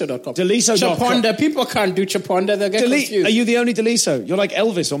just daliso.com. Daliso.com. Chaponda, people can't do Chaponda, they'll get confused. Are you the only Daliso? You're like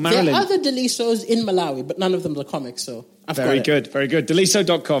Elvis or Marilyn. There are other Dalisos in Malawi, but none of them are comics, so I've got it. Very good.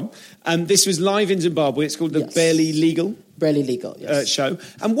 Daliso.com. This was live in Zimbabwe. It's called the Barely Legal show.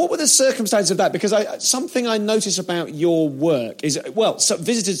 And what were the circumstances of that? Because something I notice about your work is,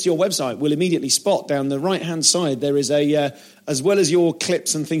 visitors to your website will immediately spot down the right-hand side, there is as well as your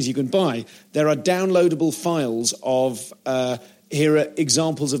clips and things you can buy, there are downloadable files of, here are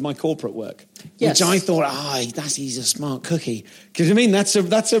examples of my corporate work. Yes. Which I thought, he's a smart cookie. Because, I mean, that's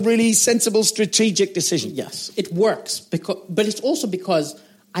a really sensible strategic decision. Yes, it works. But it's also because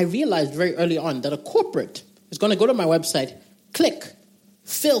I realized very early on that a corporate is going to go to my website, click,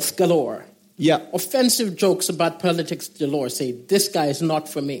 filth galore. Yeah. Offensive jokes about politics galore, say, this guy is not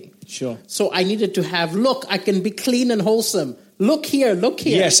for me. Sure. So I needed to have, look, I can be clean and wholesome. Look here.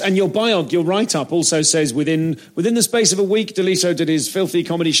 Yes, and your biog, your write-up also says within the space of a week, Daliso did his filthy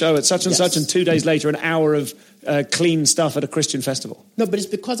comedy show at such and such, and 2 days later, an hour of clean stuff at a Christian festival. No, but it's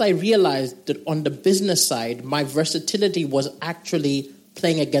because I realized that on the business side, my versatility was actually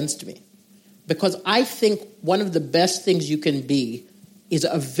playing against me. Because I think one of the best things you can be is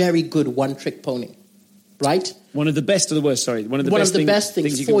a very good one-trick pony, right? One of the best or the worst, sorry. One of the best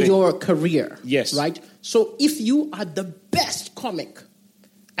things for your career. Yes. Right? So if you are the best comic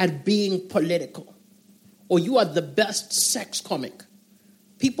at being political, or you are the best sex comic,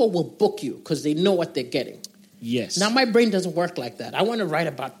 people will book you because they know what they're getting. Yes. Now, my brain doesn't work like that. I want to write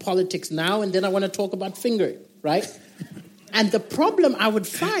about politics now, and then I want to talk about fingering, right? And the problem I would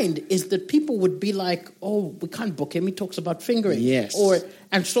find is that people would be like, oh, we can't book him. He talks about fingering. Yes.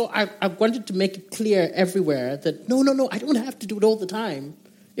 And so I wanted to make it clear everywhere that, no, I don't have to do it all the time.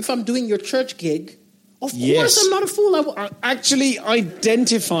 If I'm doing your church gig, of course I'm not a fool. Actually,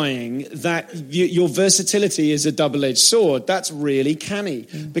 identifying that your versatility is a double-edged sword, that's really canny.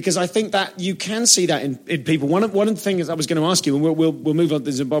 Because I think that you can see that in people. One of the things I was going to ask you, and we'll move on to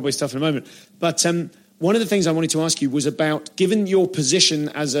the Zimbabwe stuff in a moment, but one of the things I wanted to ask you was about, given your position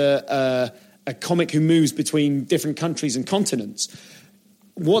as a comic who moves between different countries and continents,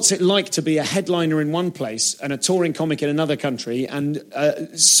 what's it like to be a headliner in one place and a touring comic in another country and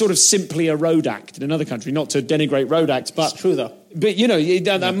sort of simply a road act in another country? Not to denigrate road acts, but... It's true, though. But,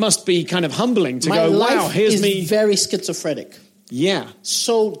 that must be kind of humbling to My go, life wow, here's is me... very schizophrenic. Yeah.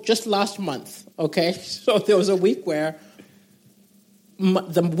 So just last month, okay, so there was a week where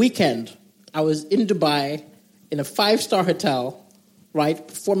the weekend... I was in Dubai in a 5-star hotel, right,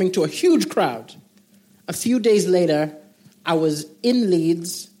 performing to a huge crowd. A few days later, I was in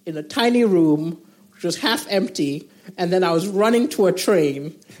Leeds in a tiny room, which was half empty, and then I was running to a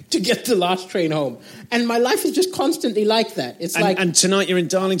train to get the last train home. And my life is just constantly like that. And tonight you're in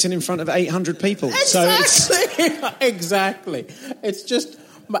Darlington in front of 800 people. Exactly. Exactly. It's just,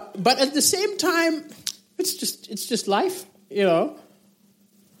 but at the same time, it's just life,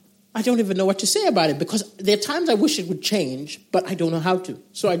 I don't even know what to say about it, because there are times I wish it would change, but I don't know how to.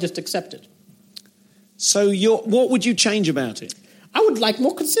 So I just accept it. So what would you change about it? I would like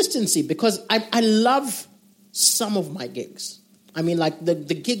more consistency, because I love some of my gigs. I mean, like the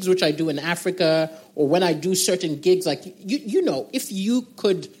gigs which I do in Africa, or when I do certain gigs, like,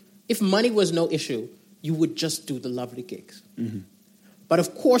 if money was no issue, you would just do the lovely gigs. Mm-hmm. But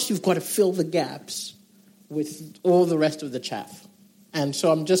of course, you've got to fill the gaps with all the rest of the chaff. And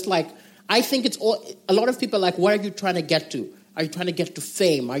so I'm just like, I think a lot of people are like, what are you trying to get to? Are you trying to get to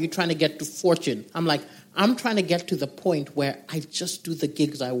fame? Are you trying to get to fortune? I'm like, I'm trying to get to the point where I just do the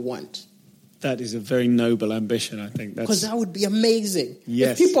gigs I want. That is a very noble ambition, I think. Because that would be amazing.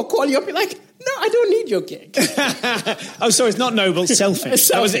 Yes. If people call you up, you're like, no, I don't need your gig. Oh, sorry, it's not noble, selfish. It's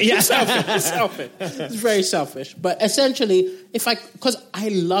selfish. It's selfish. It's very selfish. But essentially, because I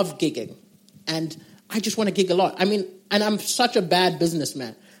love gigging, and I just want to gig a lot. I mean, and I'm such a bad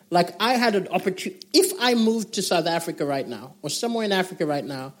businessman Like, I had an opportunity. If I moved to South Africa right now, or somewhere in Africa right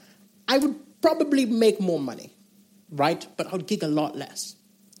now, I would probably make more money, right? But I would gig a lot less.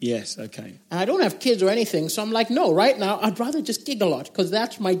 Yes, okay. And I don't have kids or anything, so I'm like, no, right now, I'd rather just gig a lot, because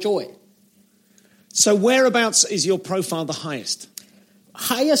that's my joy. So whereabouts is your profile the highest?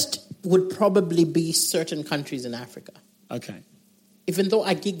 Highest would probably be certain countries in Africa. Okay. Even though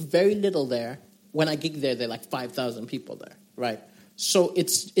I gig very little there, when I gig there are like 5,000 people there, right? So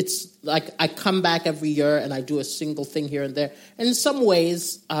it's like I come back every year and I do a single thing here and there. And in some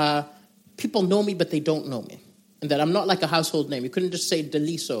ways, people know me, but they don't know me. And that I'm not like a household name. You couldn't just say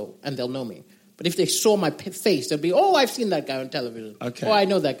Daliso and they'll know me. But if they saw my face, they'll be, oh, I've seen that guy on television. Okay. Oh, I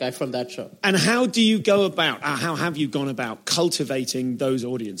know that guy from that show. And how do you go about, how have you gone about cultivating those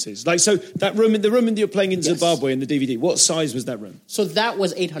audiences? Like, so the room that you're playing in Zimbabwe in the DVD, what size was that room? So that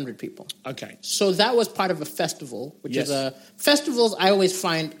was 800 people. Okay. So that was part of a festival, which is festivals I always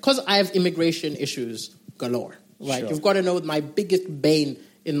find, because I have immigration issues galore, right? Sure. You've got to know my biggest bane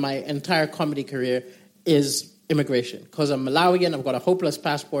in my entire comedy career is immigration. Because I'm Malawian, I've got a hopeless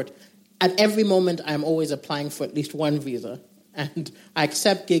passport. At every moment, I'm always applying for at least one visa. And I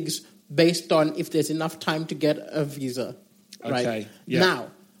accept gigs based on if there's enough time to get a visa. Right? Okay. Yeah.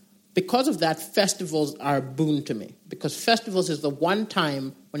 Now, because of that, festivals are a boon to me. Because festivals is the one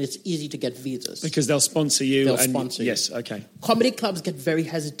time when it's easy to get visas. Because they'll sponsor you. They'll sponsor you. Yes, okay. Comedy clubs get very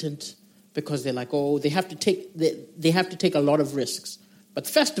hesitant because they're like, oh, they have to take a lot of risks. But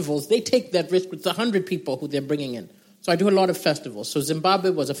festivals, they take that risk with 100 people who they're bringing in. So I do a lot of festivals. So Zimbabwe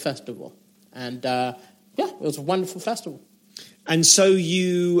was a festival. And, it was a wonderful festival. And so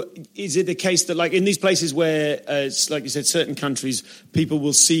is it the case that, like, in these places where, like you said, certain countries, people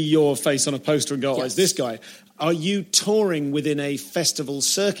will see your face on a poster and go, oh, it's this guy. Are you touring within a festival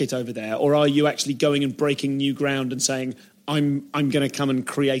circuit over there? Or are you actually going and breaking new ground and saying, I'm going to come and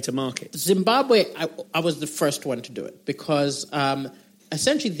create a market? Zimbabwe, I was the first one to do it. Because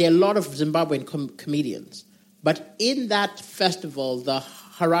essentially there are a lot of Zimbabwean comedians. But in that festival, the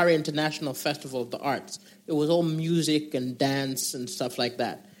Harare International Festival of the Arts, it was all music and dance and stuff like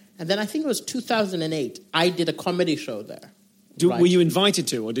that. And then I think it was 2008, I did a comedy show there. Were you invited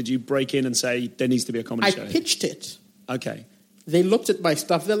to, or did you break in and say, there needs to be a comedy show? I pitched it. Okay. They looked at my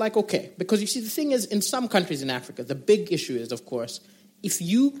stuff, they're like, okay. Because you see, the thing is, in some countries in Africa, the big issue is, of course, if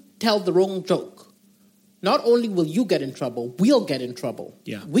you tell the wrong joke, not only will you get in trouble, we'll get in trouble.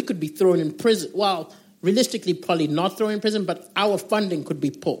 Yeah. We could be thrown in prison. Well, realistically, probably not thrown in prison, but our funding could be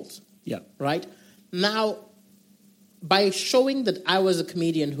pulled. Yeah. Right? Now, by showing that I was a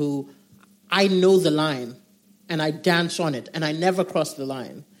comedian who I know the line and I dance on it and I never cross the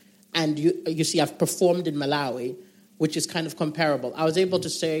line, and you see I've performed in Malawi, which is kind of comparable, I was able to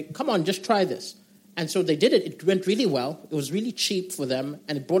say, come on, just try this. And so they did it. It went really well. It was really cheap for them,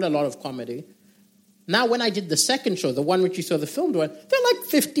 and it brought a lot of comedy. Now, when I did the second show, the one which you saw the filmed one, there are like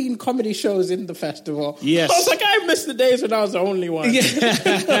 15 comedy shows in the festival. Yes. I was like, I missed the days when I was the only one.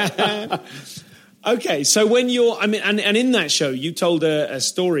 Yeah. Okay, so when and in that show, you told a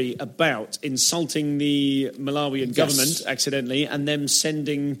story about insulting the Malawian government accidentally and them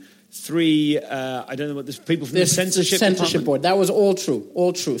sending 3, I don't know what this, people from the censorship board. That was all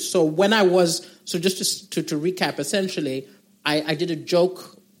true. So when just to recap, essentially, I did a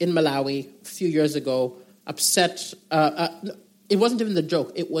joke in Malawi a few years ago, upset. It wasn't even the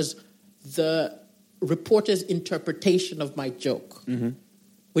joke. It was the reporter's interpretation of my joke,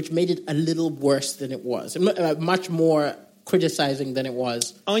 which made it a little worse than it was, much more criticizing than it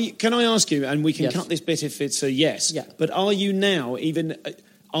was. Can I ask you, and we can cut this bit if it's a yes, but are you now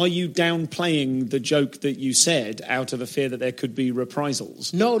are you downplaying the joke that you said out of a fear that there could be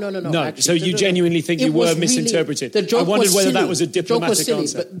reprisals? No. Actually, so you genuinely think you were misinterpreted? The joke I wondered was whether silly. that was a diplomatic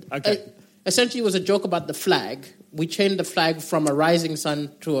answer. But, essentially, it was a joke about the flag. We changed the flag from a rising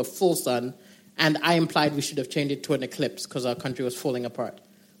sun to a full sun, and I implied we should have changed it to an eclipse because our country was falling apart.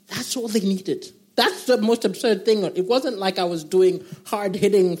 That's all they needed. That's the most absurd thing. It wasn't like I was doing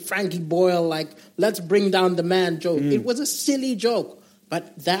hard-hitting Frankie Boyle, like, let's bring down the man joke. It was a silly joke.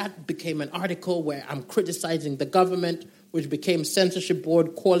 But that became an article where I'm criticizing the government, which became censorship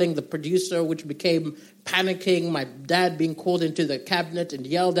board calling the producer, which became panicking, my dad being called into the cabinet and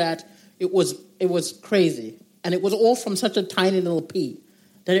yelled at. It was crazy. And it was all from such a tiny little P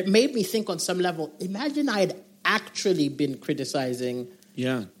that it made me think on some level, imagine I had actually been criticizing.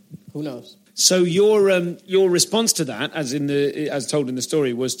 Yeah. Who knows? So your response to that, as told in the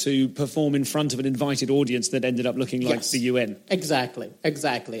story, was to perform in front of an invited audience that ended up looking like the UN. Exactly.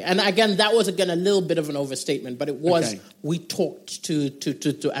 And again, that was a little bit of an overstatement, but it was. Okay. We talked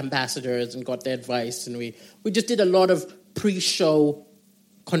to ambassadors and got their advice, and we just did a lot of pre-show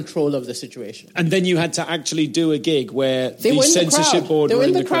control of the situation. And then you had to actually do a gig where They were in censorship the crowd. board They were were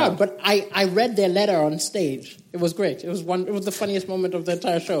in in the crowd. But I read their letter on stage. It was great. It was the funniest moment of the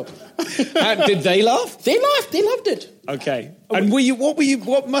entire show. Did they laugh? They laughed. They loved it. Okay. And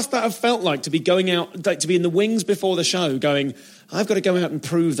what must that have felt like to be going out, like to be in the wings before the show going, I've got to go out and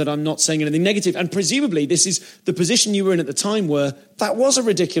prove that I'm not saying anything negative. And presumably this is the position you were in at the time where that was a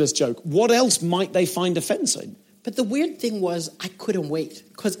ridiculous joke. What else might they find offensive? But the weird thing was I couldn't wait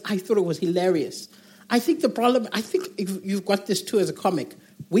because I thought it was hilarious. I think if you've got this too as a comic,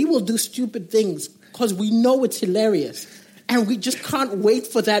 we will do stupid things because we know it's hilarious. And we just can't wait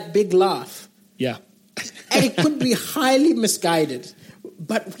for that big laugh. Yeah. And it could be highly misguided.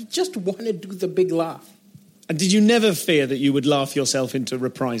 But we just want to do the big laugh. And did you never fear that you would laugh yourself into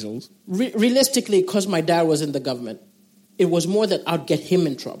reprisals? Realistically, because my dad was in the government, it was more that I'd get him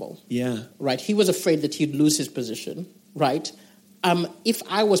in trouble. Yeah. Right? He was afraid that he'd lose his position. Right? If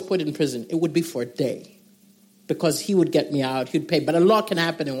I was put in prison, it would be for a day. Because he would get me out, he'd pay. But a lot can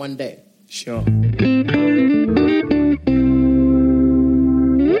happen in one day. Sure.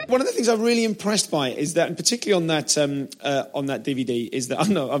 One of the things I'm really impressed by is that, and particularly on that DVD, is that I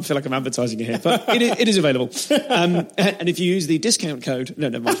feel like I'm advertising it here, but it is available. And if you use the discount code, no,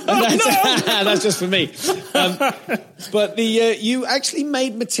 never mind. That's just for me. But you actually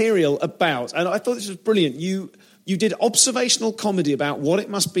made material about, and I thought this was brilliant. You did observational comedy about what it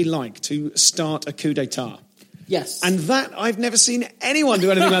must be like to start a coup d'état. Yes. And that, I've never seen anyone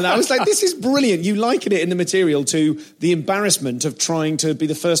do anything like that. I was like, this is brilliant. You liken it in the material to the embarrassment of trying to be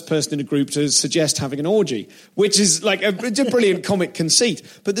the first person in a group to suggest having an orgy, which is like it's a brilliant comic conceit.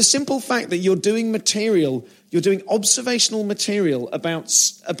 But the simple fact that you're doing observational material about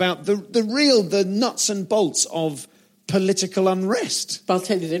the nuts and bolts of political unrest. But I'll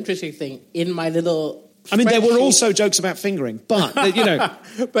tell you the interesting thing. In my little there were also jokes about fingering, but,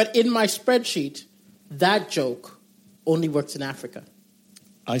 But in my spreadsheet, that joke only works in Africa.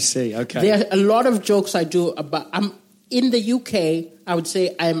 I see, okay. There are a lot of jokes I do about... in the UK, I would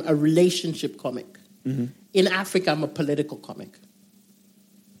say I'm a relationship comic. Mm-hmm. In Africa, I'm a political comic.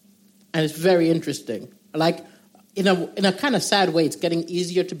 And it's very interesting. Like, in a kind of sad way, it's getting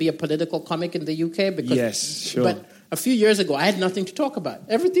easier to be a political comic in the UK. Because, yes, sure. But a few years ago, I had nothing to talk about.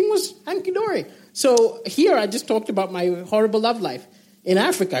 Everything was hunky-dory. So here, I just talked about my horrible love life. In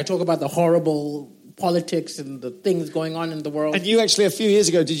Africa, I talk about the horrible politics and the things going on in the world. And you actually, a few years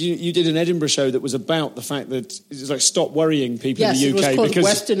ago, you did an Edinburgh show that was about the fact that it's like stop worrying people in the UK. Yes, it was called because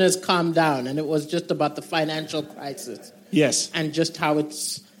Westerners Calm Down, and it was just about the financial crisis. Yes. And just how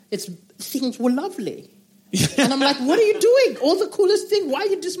it's things were lovely. And I'm like, what are you doing? All the coolest thing. Why are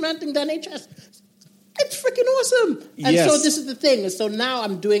you dismantling the NHS? It's freaking awesome. And so this is the thing. So now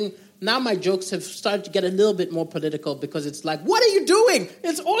now my jokes have started to get a little bit more political because it's like, what are you doing?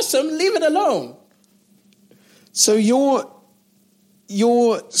 It's awesome. Leave it alone. So your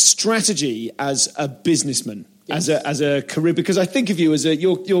strategy as a businessman, yes, as a career, because I think of you as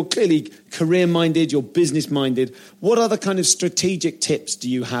you're clearly career-minded, you're business-minded. What other kind of strategic tips do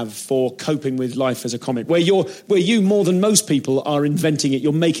you have for coping with life as a comic, where you more than most people are inventing it,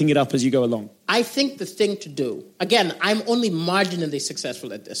 you're making it up as you go along? I think the thing to do, again, I'm only marginally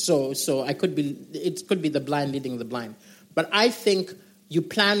successful at this, so it could be the blind leading the blind. But I think you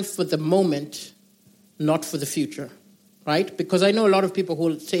plan for the moment, not for the future, right? Because I know a lot of people who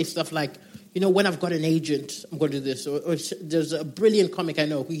will say stuff like, when I've got an agent, I'm going to do this. Or there's a brilliant comic I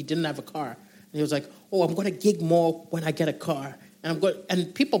know who he didn't have a car. And he was like, I'm going to gig more when I get a car. And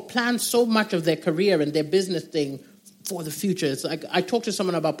people plan so much of their career and their business thing for the future. It's like, I talked to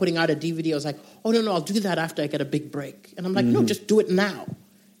someone about putting out a DVD. I was like, no, I'll do that after I get a big break. And I'm like, no, just do it now.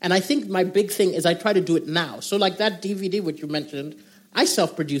 And I think my big thing is I try to do it now. So like that DVD, which you mentioned, I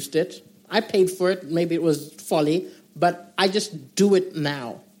self-produced it. I paid for it. Maybe it was folly, but I just do it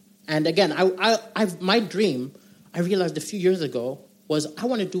now. And again, my dream, I realized a few years ago, was I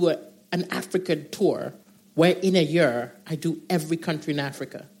want to do an African tour where in a year I do every country in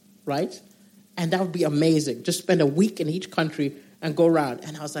Africa, right? And that would be amazing. Just spend a week in each country and go around.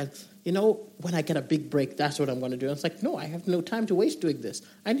 And I was like, when I get a big break, that's what I'm going to do. I was like, no, I have no time to waste doing this.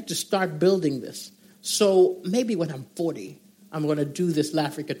 I need to start building this. So maybe when I'm 40, I'm going to do this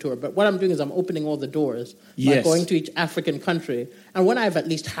Africa tour. But what I'm doing is I'm opening all the doors by going to each African country. And when I have at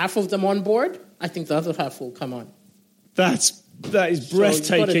least half of them on board, I think the other half will come on. That is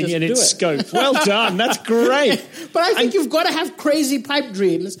breathtaking in its scope. Well done. That's great. But I think you've got to have crazy pipe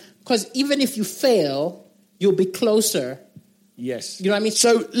dreams because even if you fail, you'll be closer. Yes. You know what I mean?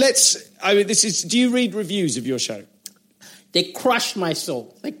 So do you read reviews of your show? They crushed my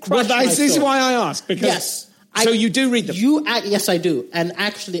soul. This is why I ask. Because yes. So you do read them? Yes, I do. And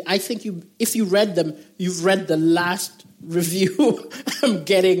actually, I think if you read them, you've read the last review I'm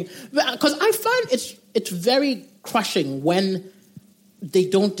getting. Because I find it's very crushing when they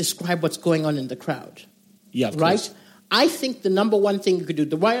don't describe what's going on in the crowd. Yeah, of right? course. I think the number one thing you could do,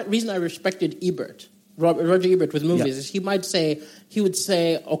 the reason I respected Roger Ebert with movies, is he would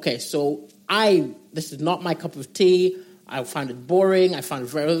say, okay, so this is not my cup of tea. I found it boring. I found it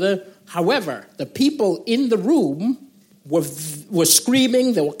very... However, the people in the room were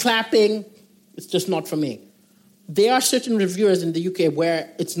screaming. They were clapping. It's just not for me. There are certain reviewers in the UK where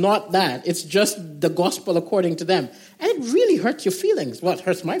it's not that. It's just the gospel according to them. And it really hurts your feelings. Well, it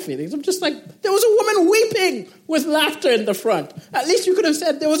hurts my feelings. I'm just like, there was a woman weeping with laughter in the front. At least you could have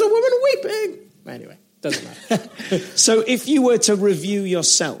said there was a woman weeping. Anyway, doesn't matter. So if you were to review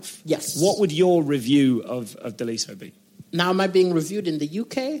yourself, yes, what would your review of Daliso be? Now, am I being reviewed in the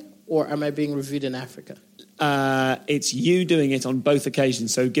UK or am I being reviewed in Africa? It's you doing it on both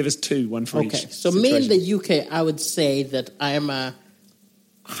occasions, so give us two, one for each. Okay, so me in the UK, I would say that I am a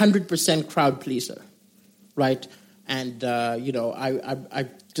 100% crowd pleaser, right? And, I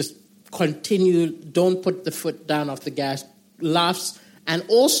just continue, don't put the foot down off the gas, laughs, and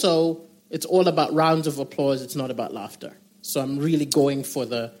also it's all about rounds of applause, it's not about laughter. So I'm really going for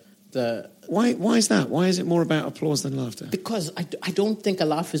the Why is that? Why is it more about applause than laughter? Because I don't think a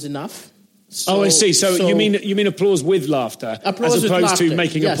laugh is enough. So, I see. So you mean applause with laughter, as opposed to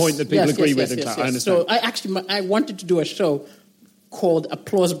making a point that people agree with. Yes. I understand. So I wanted to do a show called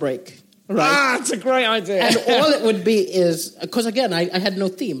Applause Break. Right? It's a great idea. And all it would be is, because again, I had no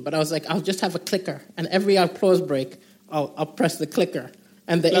theme, but I was like, I'll just have a clicker, and every applause break, I'll press the clicker.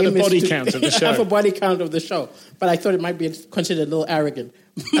 And the aim the body is to count of the show. have a body count of the show. But I thought it might be considered a little arrogant.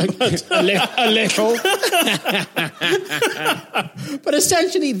 a little. But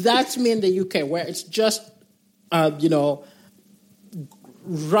essentially, that's me in the UK, where it's just,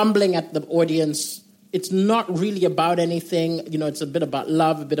 rumbling at the audience. It's not really about anything. It's a bit about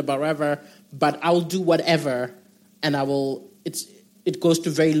love, a bit about whatever. But I'll do whatever, and it goes to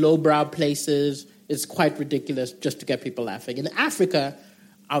very lowbrow places. It's quite ridiculous just to get people laughing. In Africa,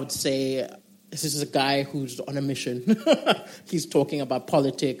 I would say this is a guy who's on a mission. He's talking about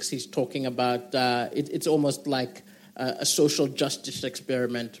politics. He's talking about... it's almost like a social justice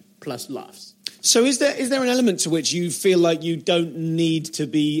experiment plus laughs. So is there an element to which you feel like you don't need to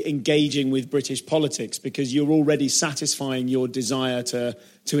be engaging with British politics because you're already satisfying your desire to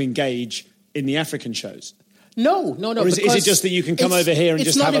engage in the African shows? No. Or is it just that you can come over here and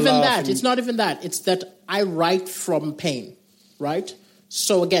just have a laugh? It's not even that. It's that I write from pain, right?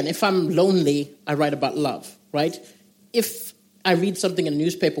 So again, if I'm lonely, I write about love, right? If I read something in a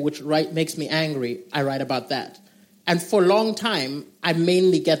newspaper which makes me angry, I write about that. And for a long time, I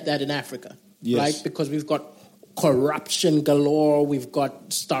mainly get that in Africa, right? Because we've got corruption galore, we've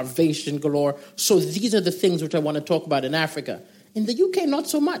got starvation galore. So these are the things which I want to talk about in Africa. In the UK, not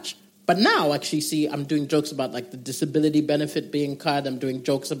so much. But now, actually, I'm doing jokes about, like, the disability benefit being cut. I'm doing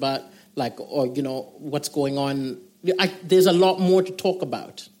jokes about, like, what's going on. There's a lot more to talk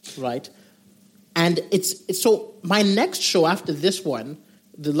about, right? And it's so my next show after this one,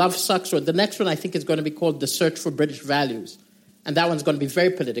 The Love Sucks, or the next one I think is going to be called The Search for British Values. And that one's going to be very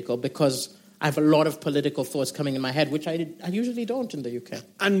political because I have a lot of political thoughts coming in my head, which I usually don't in the UK.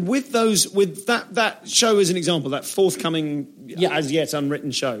 And with that show as an example, that forthcoming as yet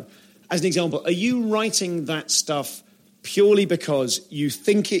unwritten show, as an example, are you writing that stuff purely because you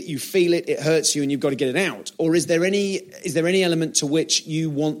think it, you feel it, it hurts you, and you've got to get it out? Or is there any element to which you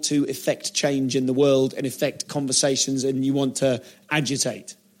want to effect change in the world and effect conversations and you want to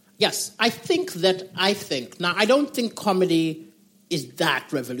agitate? Yes, I think. Now, I don't think comedy is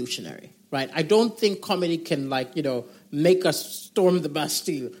that revolutionary, right? I don't think comedy can, make us storm the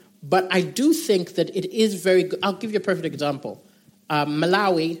Bastille. But I do think that it is very good. I'll give you a perfect example.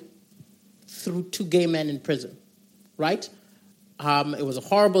 Malawi threw 2 gay men in prison. Right? It was a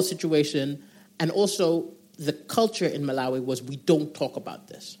horrible situation. And also, the culture in Malawi was we don't talk about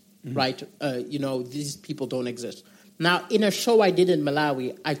this, right? These people don't exist. Now, in a show I did in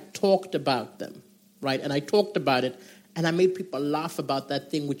Malawi, I talked about them, right? And I talked about it, and I made people laugh about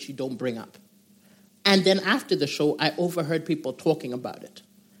that thing which you don't bring up. And then after the show, I overheard people talking about it.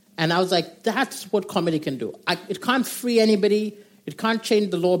 And I was like, that's what comedy can do. It can't free anybody. It can't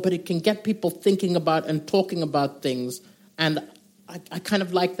change the law, but it can get people thinking about and talking about things. And I kind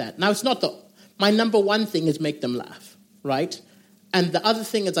of like that. Now, it's not my number one thing is make them laugh, right? And the other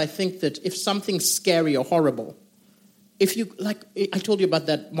thing is I think that if something's scary or horrible, I told you about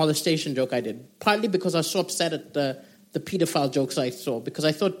that molestation joke I did, partly because I was so upset at the pedophile jokes I saw, because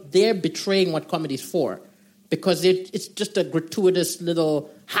I thought they're betraying what comedy's for. because it's just a gratuitous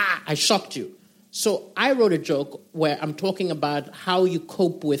little, ha, I shocked you. So I wrote a joke where I'm talking about how you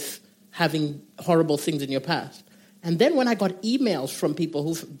cope with having horrible things in your past. And then when I got emails from people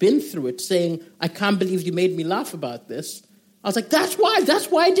who've been through it saying, I can't believe you made me laugh about this, I was like, that's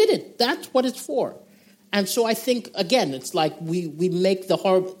why I did it. That's what it's for. And so I think, again, it's like we make the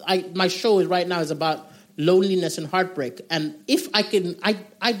horrible... my show right now is about loneliness and heartbreak. And if I can...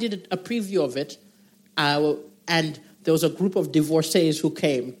 I did a preview of it, and there was a group of divorcees who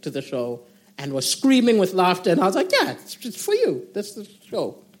came to the show and were screaming with laughter. And I was like, yeah, it's for you. That's the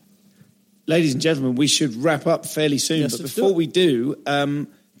show. Ladies and gentlemen, we should wrap up fairly soon. Yes, but before we do,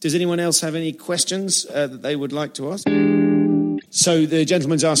 does anyone else have any questions that they would like to ask? So the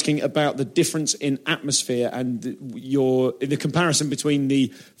gentleman's asking about the difference in atmosphere and the comparison between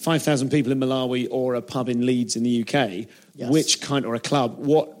the 5,000 people in Malawi or a pub in Leeds in the UK. Yes. Or a club?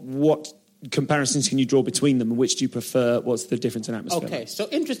 What comparisons can you draw between them, and which do you prefer? What's the difference in atmosphere? Okay, so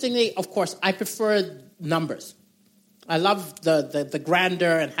interestingly, of course, I prefer numbers. I love the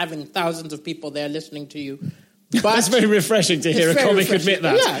grandeur and having thousands of people there listening to you. But that's very refreshing to hear a comic admit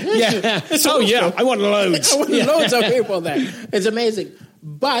that. Yeah. I want loads. I want loads of people there. It's amazing.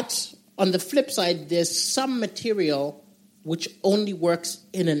 But on the flip side, there's some material which only works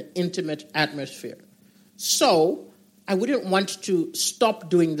in an intimate atmosphere. So I wouldn't want to stop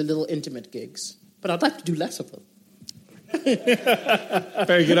doing the little intimate gigs, but I'd like to do less of them.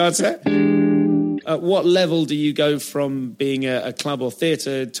 Very good answer. At what level do you go from being a club or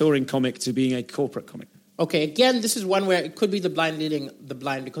theatre touring comic to being a corporate comic? Okay, again, this is one where it could be the blind leading the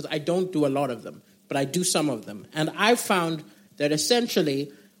blind, because I don't do a lot of them, but I do some of them. And I've found that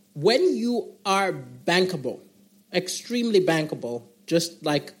essentially when you are bankable, extremely bankable, just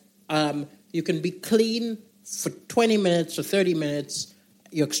like you can be clean for 20 minutes or 30 minutes,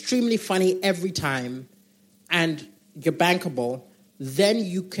 you're extremely funny every time, and you're bankable, then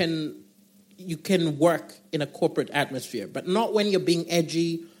you can work in a corporate atmosphere, but not when you're being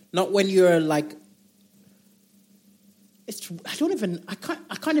edgy, not when you're like...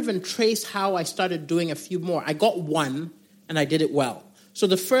 I can't even trace how I started doing a few more. I got one, and I did it well. So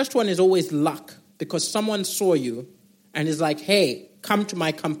the first one is always luck, because someone saw you and is like, hey, come to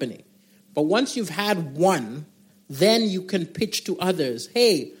my company. But once you've had one, then you can pitch to others.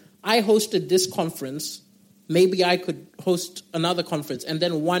 Hey, I hosted this conference. Maybe I could host another conference. And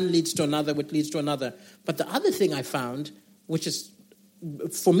then one leads to another, which leads to another. But the other thing I found, which is,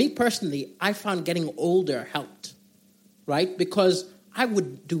 for me personally, I found getting older helped. Right? Because I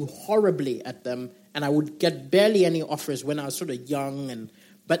would do horribly at them, and I would get barely any offers when I was sort of young.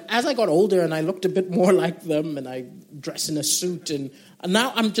 But as I got older and I looked a bit more like them, and I dress in a suit, and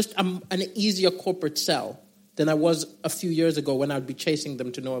now I'm an easier corporate sell than I was a few years ago when I'd be chasing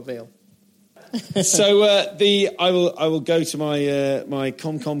them to no avail. So I will go to my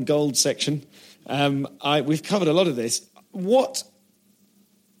ComCom Gold section. We've covered a lot of this. What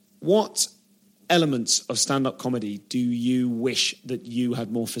elements of stand-up comedy do you wish that you had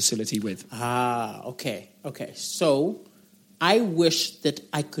more facility with? Okay. So I wish that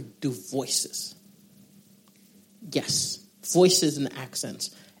I could do voices. Yes, voices and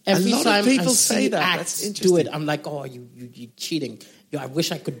accents. Every time people say that, acts do it, I'm like, oh, you're cheating. I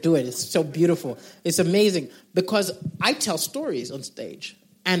wish I could do it. It's so beautiful. It's amazing. Because I tell stories on stage,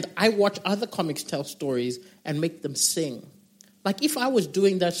 and I watch other comics tell stories and make them sing. Like if I was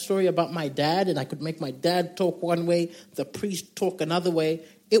doing that story about my dad and I could make my dad talk one way, the priest talk another way,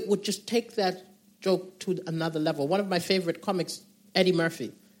 it would just take that joke to another level. One of my favorite comics, Eddie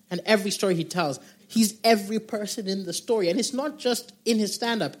Murphy, and every story he tells, he's every person in the story. And it's not just in his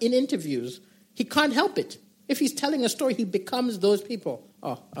stand-up, in interviews. He can't help it. If he's telling a story, he becomes those people.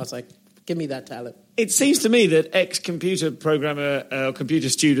 Oh, I was like, give me that talent. It seems to me that ex-computer programmer, computer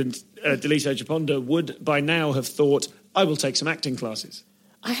student Daliso Chaponda would by now have thought, I will take some acting classes.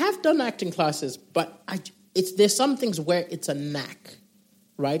 I have done acting classes, but there's some things where it's a knack,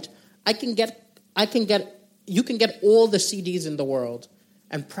 right? You can get all the CDs in the world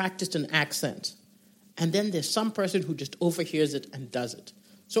and practice an accent, and then there's some person who just overhears it and does it.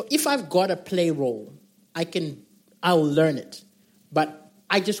 So if I've got a play role, I'll learn it, but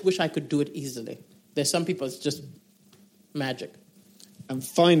I just wish I could do it easily. There's some people, it's just magic. And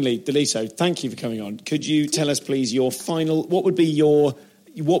finally, Daliso, thank you for coming on. Could you tell us, please, your final... What would be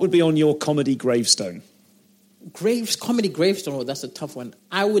on your comedy gravestone? Comedy gravestone? Oh, that's a tough one.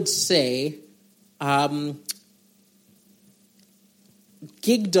 I would say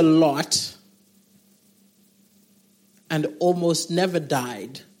gigged a lot and almost never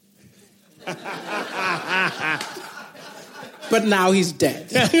died. but now he's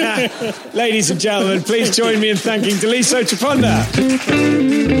dead. Ladies and gentlemen, please join me in thanking Daliso Chaponda.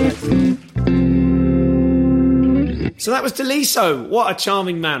 So that was Daliso. What a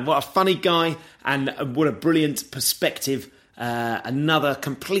charming man, what a funny guy, and what a brilliant perspective. Another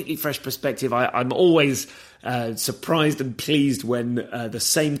completely fresh perspective. I'm always surprised and pleased when the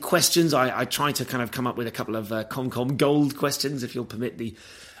same questions, I try to kind of come up with a couple of ComCom gold questions, if you'll permit the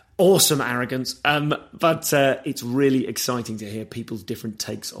awesome arrogance, but it's really exciting to hear people's different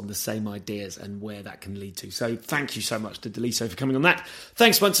takes on the same ideas and where that can lead to. So thank you so much to Daliso for coming on that.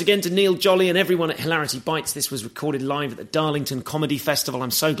 Thanks once again to Neil Jolly and everyone at Hilarity Bites. This was recorded live at the Darlington Comedy Festival. I'm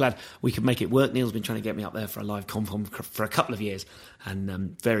so glad we could make it work. Neil's been trying to get me up there for a live ComCom for a couple of years,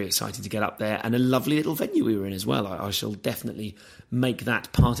 and very excited to get up there, and a lovely little venue we were in as well. I shall definitely make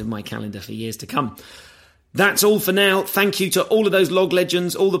that part of my calendar for years to come. That's all for now. Thank you to all of those log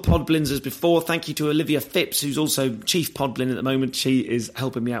legends, all the podblins as before. Thank you to Olivia Phipps, who's also chief podblin at the moment. She is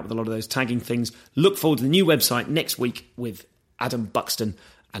helping me out with a lot of those tagging things. Look forward to the new website next week with Adam Buxton.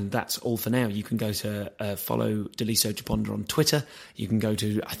 And that's all for now. You can go to follow Daliso Chaponda on Twitter. You can go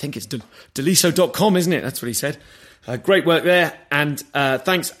to, I think it's daliso.com, isn't it? That's what he said. Great work there. And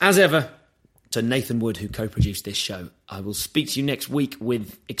thanks, as ever, to Nathan Wood, who co-produced this show. I will speak to you next week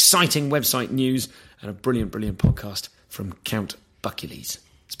with exciting website news and a brilliant, brilliant podcast from Count Buckules.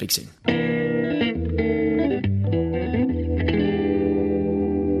 Speak soon.